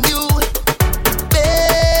find you.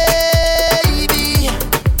 Baby,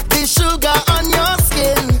 the sugar on your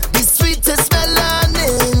skin, the sweetest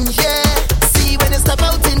melanin, yeah. See when you step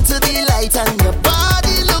out into the light and your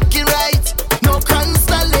body looking right. No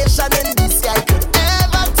constellation in the sky could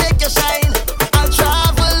ever take your shine. I'll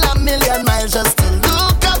travel a million miles just to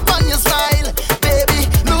look up on your smile. Baby,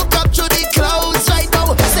 look up to the clouds right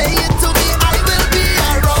now. Say it to me, I will be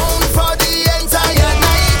around for the entire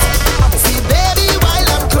night. See, baby, while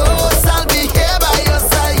I'm close, I'll be here by your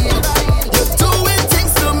side. You're doing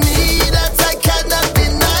things to me that I cannot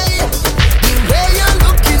deny. The way you're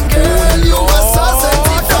looking, girl, you are so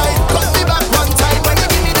certified. Cut me back one time when you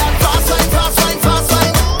give me that fast line, fast line, fast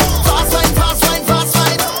line. Fast line, fast line, fast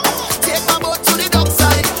line. Take my boat to the dock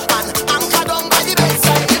side and anchor down by the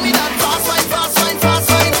bedside. Give me that fast line, fast line, fast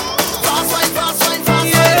line. Fast line, fast line,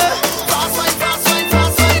 fast line. Fast line, fast line,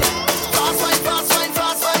 fast line. Fast line, fast line,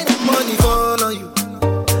 fast line. Money fall on you,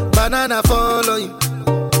 banana fall on you,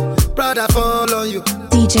 Prada fall on you.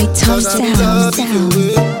 DJ Tom Cause I'm in love Sounds. with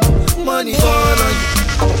you. Money fall on you,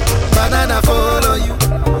 banana fall on you,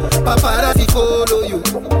 paparazzi follow you.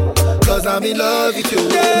 Cause I'm in love with you.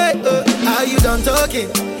 Yeah, are you done talking?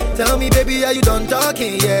 Tell me, baby, are you done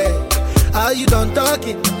talking? Yeah. Are you done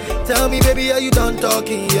talking? Tell me, baby, are you done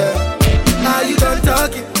talking? Yeah. Are you done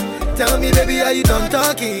talking? Tell me, baby, are you done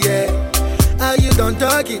talking? Yeah. Are you done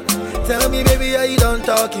talking? Tell me, baby, are you done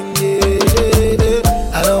talking? Yeah.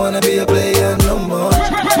 I don't wanna be a player no more.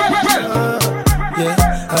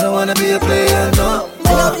 Yeah, I don't wanna be a player no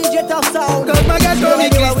more. Cause my guys call me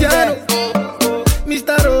Cristiano,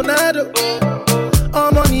 Mr. Ronaldo,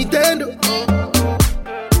 I'm on Nintendo.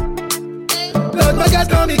 Cause my guys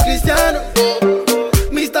call me Cristiano,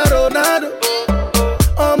 Mr. Ronaldo,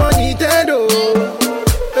 I'm on Nintendo.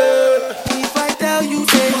 If I tell you,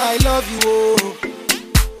 say I love you, oh.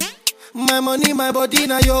 My money, my body,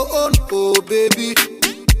 now your own, oh baby.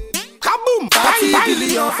 Kaboom! 30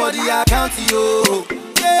 billion for the account, yo.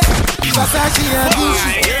 Yeah. Versace and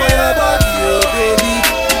Gucci for your body, oh baby.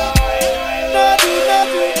 No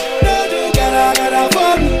do, gotta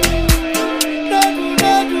for me. No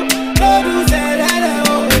do, say that,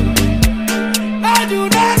 oh. No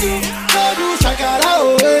do, shakara, oh.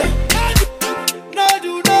 No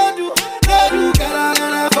do,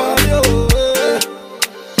 gotta for you, oh.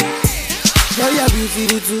 Girl, you're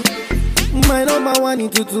beautiful too. My number one in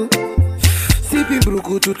tutu. Sipping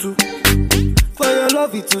bruku tutu. For your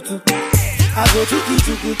love it tutu. I go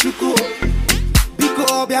chuku. Biko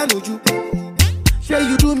obianuju. Sure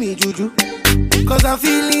you do me juju, cause I'm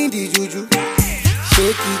feeling the juju.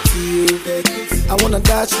 Shake it to you, I wanna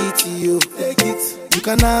dash it to you. You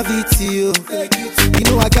can have it to you. You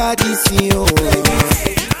know I got this in you.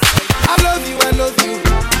 I love you, I love you.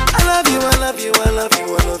 I love you, I love you, I love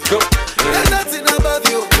you, I love you. There's nothing above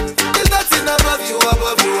you. There's nothing above you,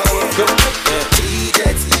 above you, above you. DJ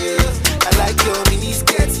to you. I like your mini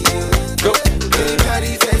skirt to you.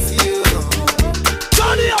 Carry fancy you.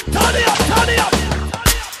 Turn it up, turn it up, turn it up.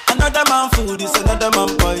 Another man food is another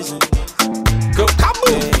man poison. Go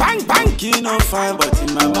kaboom, bang bang. You know fine, but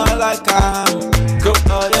in my mind like I'm. Go,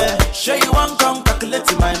 oh yeah. Sure you want come calculate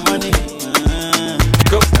my money.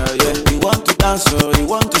 Go, oh yeah. You want to dance or you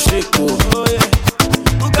want to shake, oh yeah.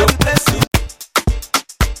 Who got the blessing?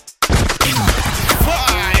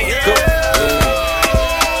 Fire. Go,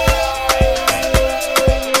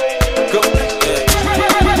 go,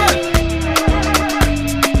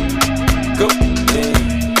 go,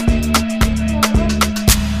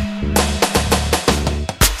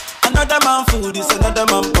 Another man food is another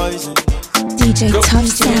man poison. DJ Tough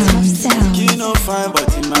Sound. You know fine, but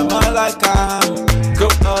in my mind like I'm. Go,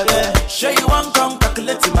 oh yeah. Sure you want come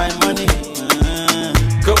calculate my money.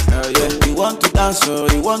 Go, oh yeah. You want to dance or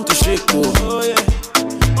you want to shake, oh yeah.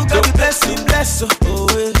 Who got the blessing, bless, oh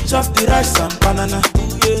yeah. Chop the rice and banana,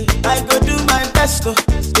 oh yeah. I go do my best, oh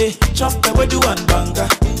yeah. Chop the way do one banga,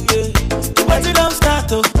 oh yeah. But you don't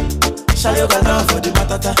start, oh. Shall you go down for the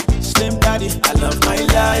matata? Slim daddy, I love my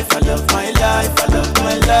life, I love my life, I love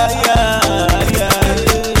my life, yeah,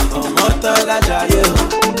 yeah. Oh, Motola Jayo.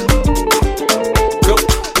 Go,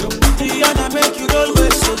 go. Diana make you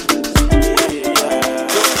always so.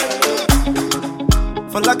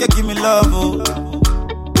 For like give me love, oh.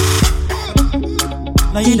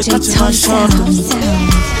 Now you the catch my shot, oh.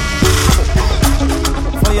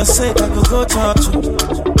 For your sake, I could go touch you.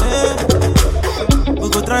 Yeah. We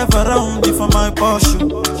go drive around for my Porsche.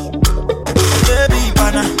 Baby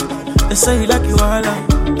pana, they say you like you all.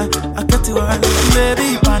 I get you all.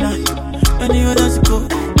 Baby pana, anywhere that you go,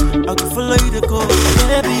 I can follow you to go.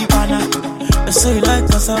 Baby pana, they say you like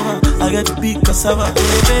cassava, I get to big cassava.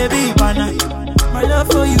 Hey, baby pana, my love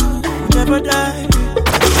for you will never die,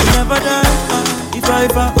 will never die. If I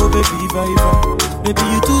ever, oh baby, if I ever, baby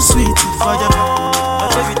you too sweet, if I ever, my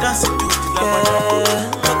baby dance it too.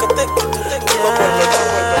 I can take it to take it. Oh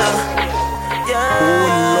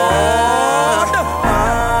Lord.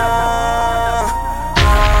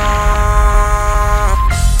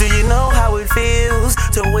 Do you know how it feels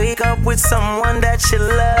to wake up with someone that you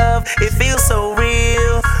love? It feels so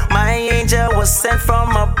real. My angel was sent from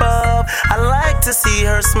above. I like to see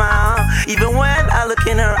her smile. Even when I look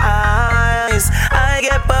in her eyes, I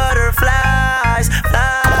get butterflies.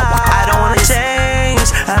 I don't wanna change.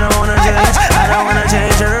 I don't wanna change. I don't wanna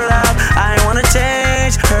change her love. I wanna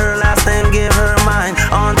change her last and give her mine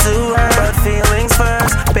onto her. But feelings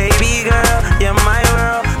first, baby girl, you're my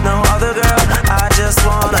world, no other girl. I just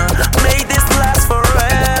wanna make this last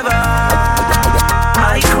forever.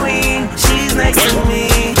 My queen, she's next to me.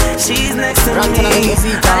 She's next to me.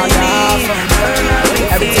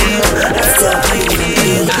 I need her love,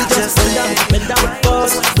 just bend down,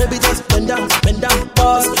 pause. Baby, just bend down,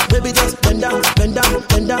 pause. Baby, just bend down, bend down,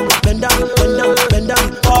 bend down, bend down, bend down, bend down,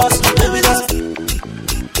 pause. Baby, just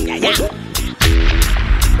yeah.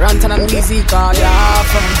 Run to the music, call ya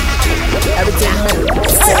from everything.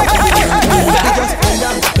 Baby, just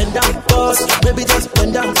bend down, pause. Baby, just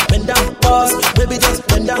bend down, pause. Baby, just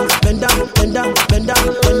bend down, bend down, bend down, bend down,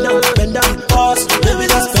 bend down, bend down, pause. Baby,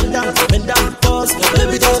 just bend down, pause.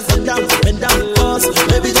 Baby, just bend down, pause.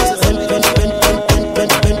 Baby, just bend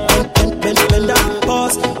down,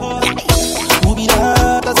 pause. Who be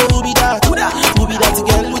that? I say who be that? Who be that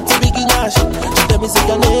girl with the big nash? She tell me say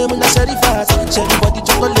your name and I share it fast. Share the body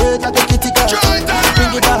chocolate like a kitty cat.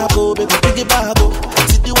 Bring it back, oh baby, bring it back, oh.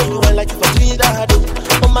 See the way you want like if I do that,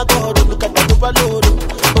 oh my God, oh, look at that overload,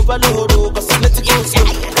 oh, cause I let it go slow.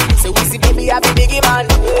 So we see baby, I be biggie man.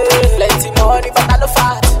 Plenty money, but I no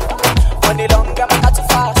fat. Money long, I'm not too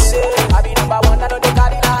fast. I be number one, I know they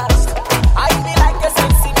got it last. I be like a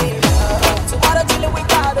sexy me. Tomorrow chillin' with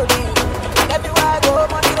God on me. And everywhere I go,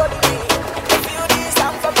 money rolling me. If you this,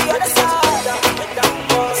 I'm from the other side. Bend down,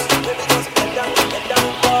 boss. Baby, just bend down,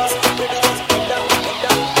 boss. Baby, just bend down,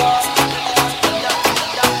 boss.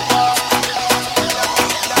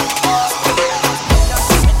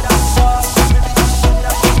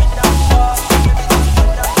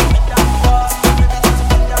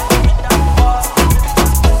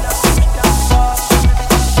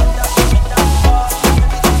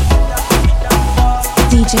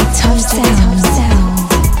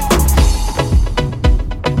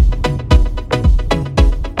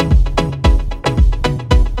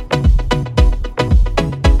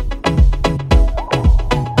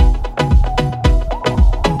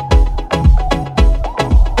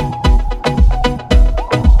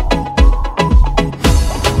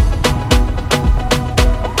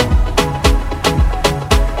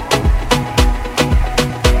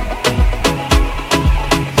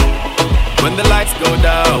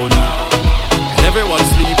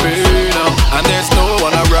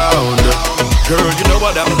 Girl, you know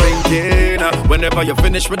what I'm thinking. Whenever you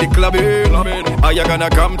finish with the clubbing, are you gonna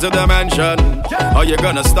come to the mansion? Are you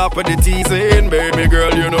gonna stop with the teasing? Baby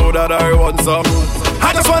girl, you know that I want some.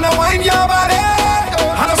 I just wanna wind your body.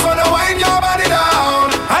 I just wanna wind your body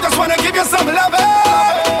down. I just wanna give you some love.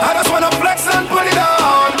 I just wanna flex and put it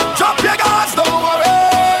on. Drop your guards, don't worry.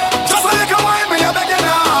 Just a little wine, me I beg you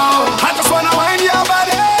now. I just wanna wind your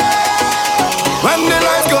body. When the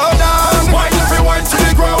lights go down, wind every wine to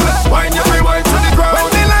the ground. Wind every wine to the ground. When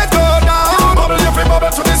the lights go down, bubble every bubble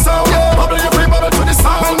to the sound. Bubble every bubble to the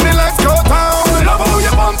sound. When the lights go down, love how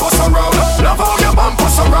your bump us around. Love how your bump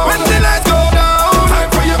us around. When the lights go down, time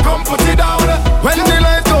for you come put it down. When the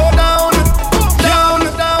lights go down, down,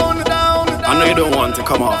 down, down. I know you don't want to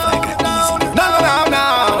come off like that easy. No, no, no, no.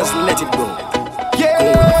 Just let it go.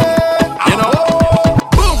 Yeah. You know,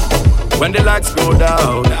 boom. When the lights go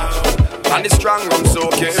down. And the strong room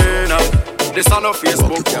soaking. This on no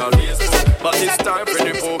Facebook, girl. But it's time for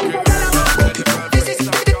the poker.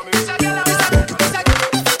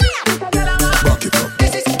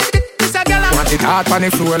 Want it hard on the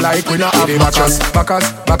floor like we not have mattress.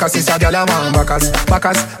 Bacchus is a gyal a man.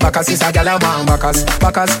 Bacchus is a gyal a man.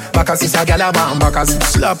 Bacchus is a gyal a man. Bacchus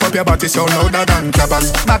slap up your body so louder than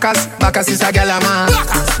clappers. Bacchus is a gyal a man.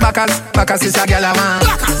 Bacchus is a gyal a man.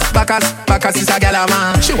 Bacchus is a gyal a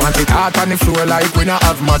man. She want it hard on the floor like we not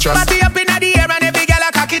have mattress. Body up inna the air and every gyal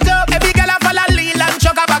a cock it up. Every gyal a follow lean and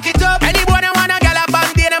chuck a back it up. Any boy that want a gyal a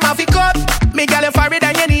bang, they them have to cut. Me gyal a forehead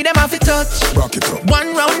and you need them have to touch. Rock it up.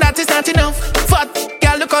 One round that is not enough. Fat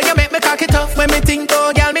gyal, look how you make me cock it up. When me think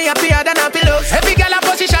oh gyal, me happier than a pillow. Every gyal a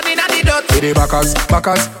position inna the dot. The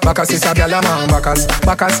Bacchus is a gyal a man. Bacchus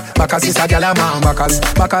is a gyal a man.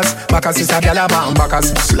 Bacchus is a gyal a man.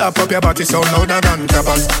 Bacchus slap up your body so louder than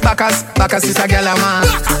clappers. Bacchus is a gyal a man.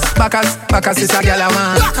 Bacchus is a gyal a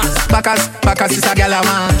man. Bacchus is a gyal a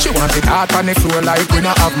man. She want it hard on the floor like we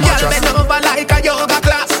not have mattress. Gyal bend over like a yoga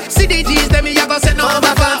class. See the G's, them me a go send over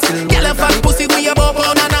fast. Gyal a fat pussy with your bow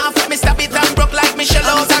pound and half. Let me stop it and broke like Michelle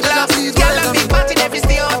out of glass. Gyal a big party, never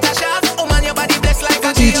stay out of shots. Oh man, your body blessed like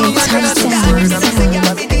a DJ Tom Sound.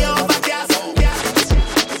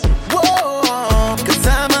 Whoa, 'cause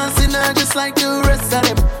I'm a sinner just like the rest of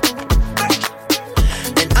them.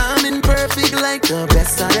 And I'm imperfect like the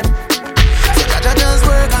best of them. So Jaja just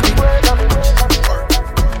work on me.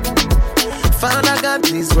 Father God,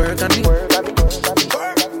 please work on me.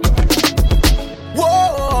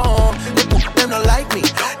 Whoa, them don't like me.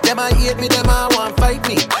 Them a hate me, them a want fight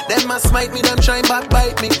me. Them a smite me, them try and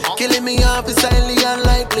backbite me. Killing me off is highly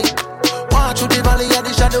unlikely. Walk through the valley of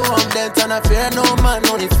the shadow of death, and I fear no man,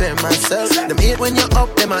 only fear myself. Them hate when you're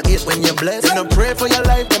up, them a hate when you're blessed. Them don't pray for your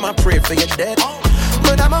life, them a pray for your death.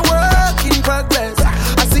 But I'm a work in progress.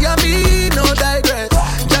 I see a me, no digress.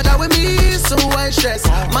 Jada with me, so I stress.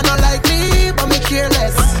 Man not like me, but me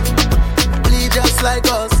careless. Bleed just like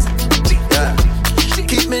us. Yeah.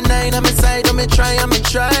 Keep me nine on my side, and me try, and me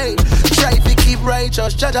try. Try to keep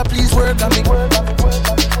righteous. Jada, please work on me.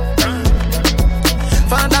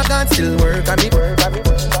 Father God still work on me.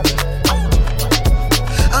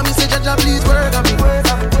 I me say, Jada, please work on me.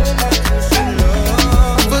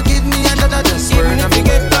 Forgive me, and Jada just work on me. Even if you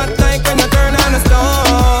get hot like when you turn on the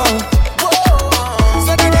stove.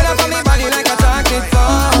 So they run up on me body like a chocolate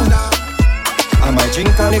phone. I might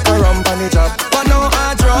drink a little rum on the job, but no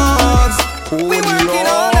hard drugs. We working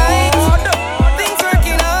all night, things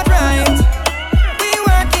working out right. We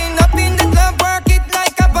working up in the club, work it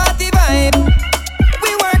like a party vibe. We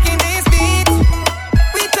working this beat,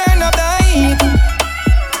 we turn up the heat.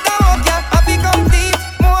 The work ya happy complete,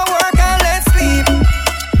 more work and less sleep.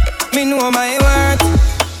 Me know my worth,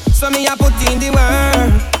 so me a put in the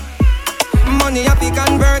work. Money happy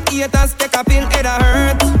convert, haters take a pill, it a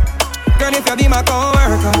hurt. Girl, if you be my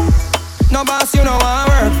co-worker, no boss you know I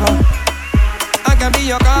work for. I can be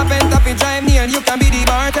your carpenter, if you drive nail, you can be the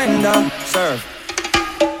bartender. Serve.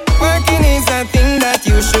 Working is a thing that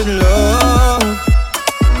you should love.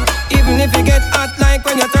 Even if you get hot like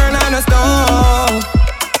when you turn on a stove.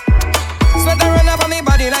 Sweat run up on me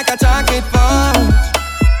body like a chocolate fudge.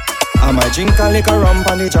 I might drink a little rum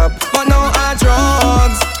on the job, but no hard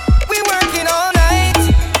drugs. We working all night,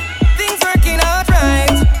 things working out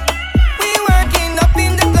right. We working up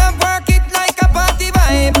in the club, work it like a party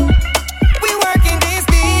vibe. We working this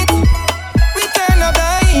beat, we turn up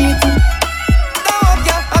the heat. The work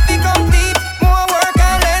ya happy complete, more work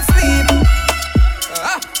and less sleep.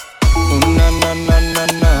 Na na na na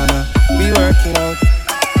na na, we working out.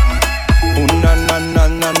 Na na na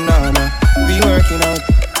na na na, we working out.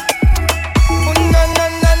 Na na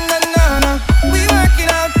na na na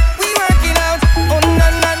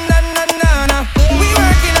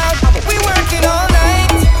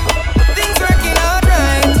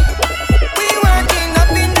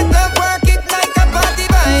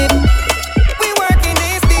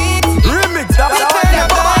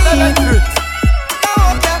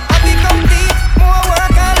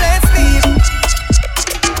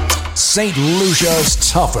St.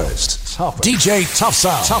 Lucia's toughest. DJ Tough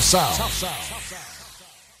Sound.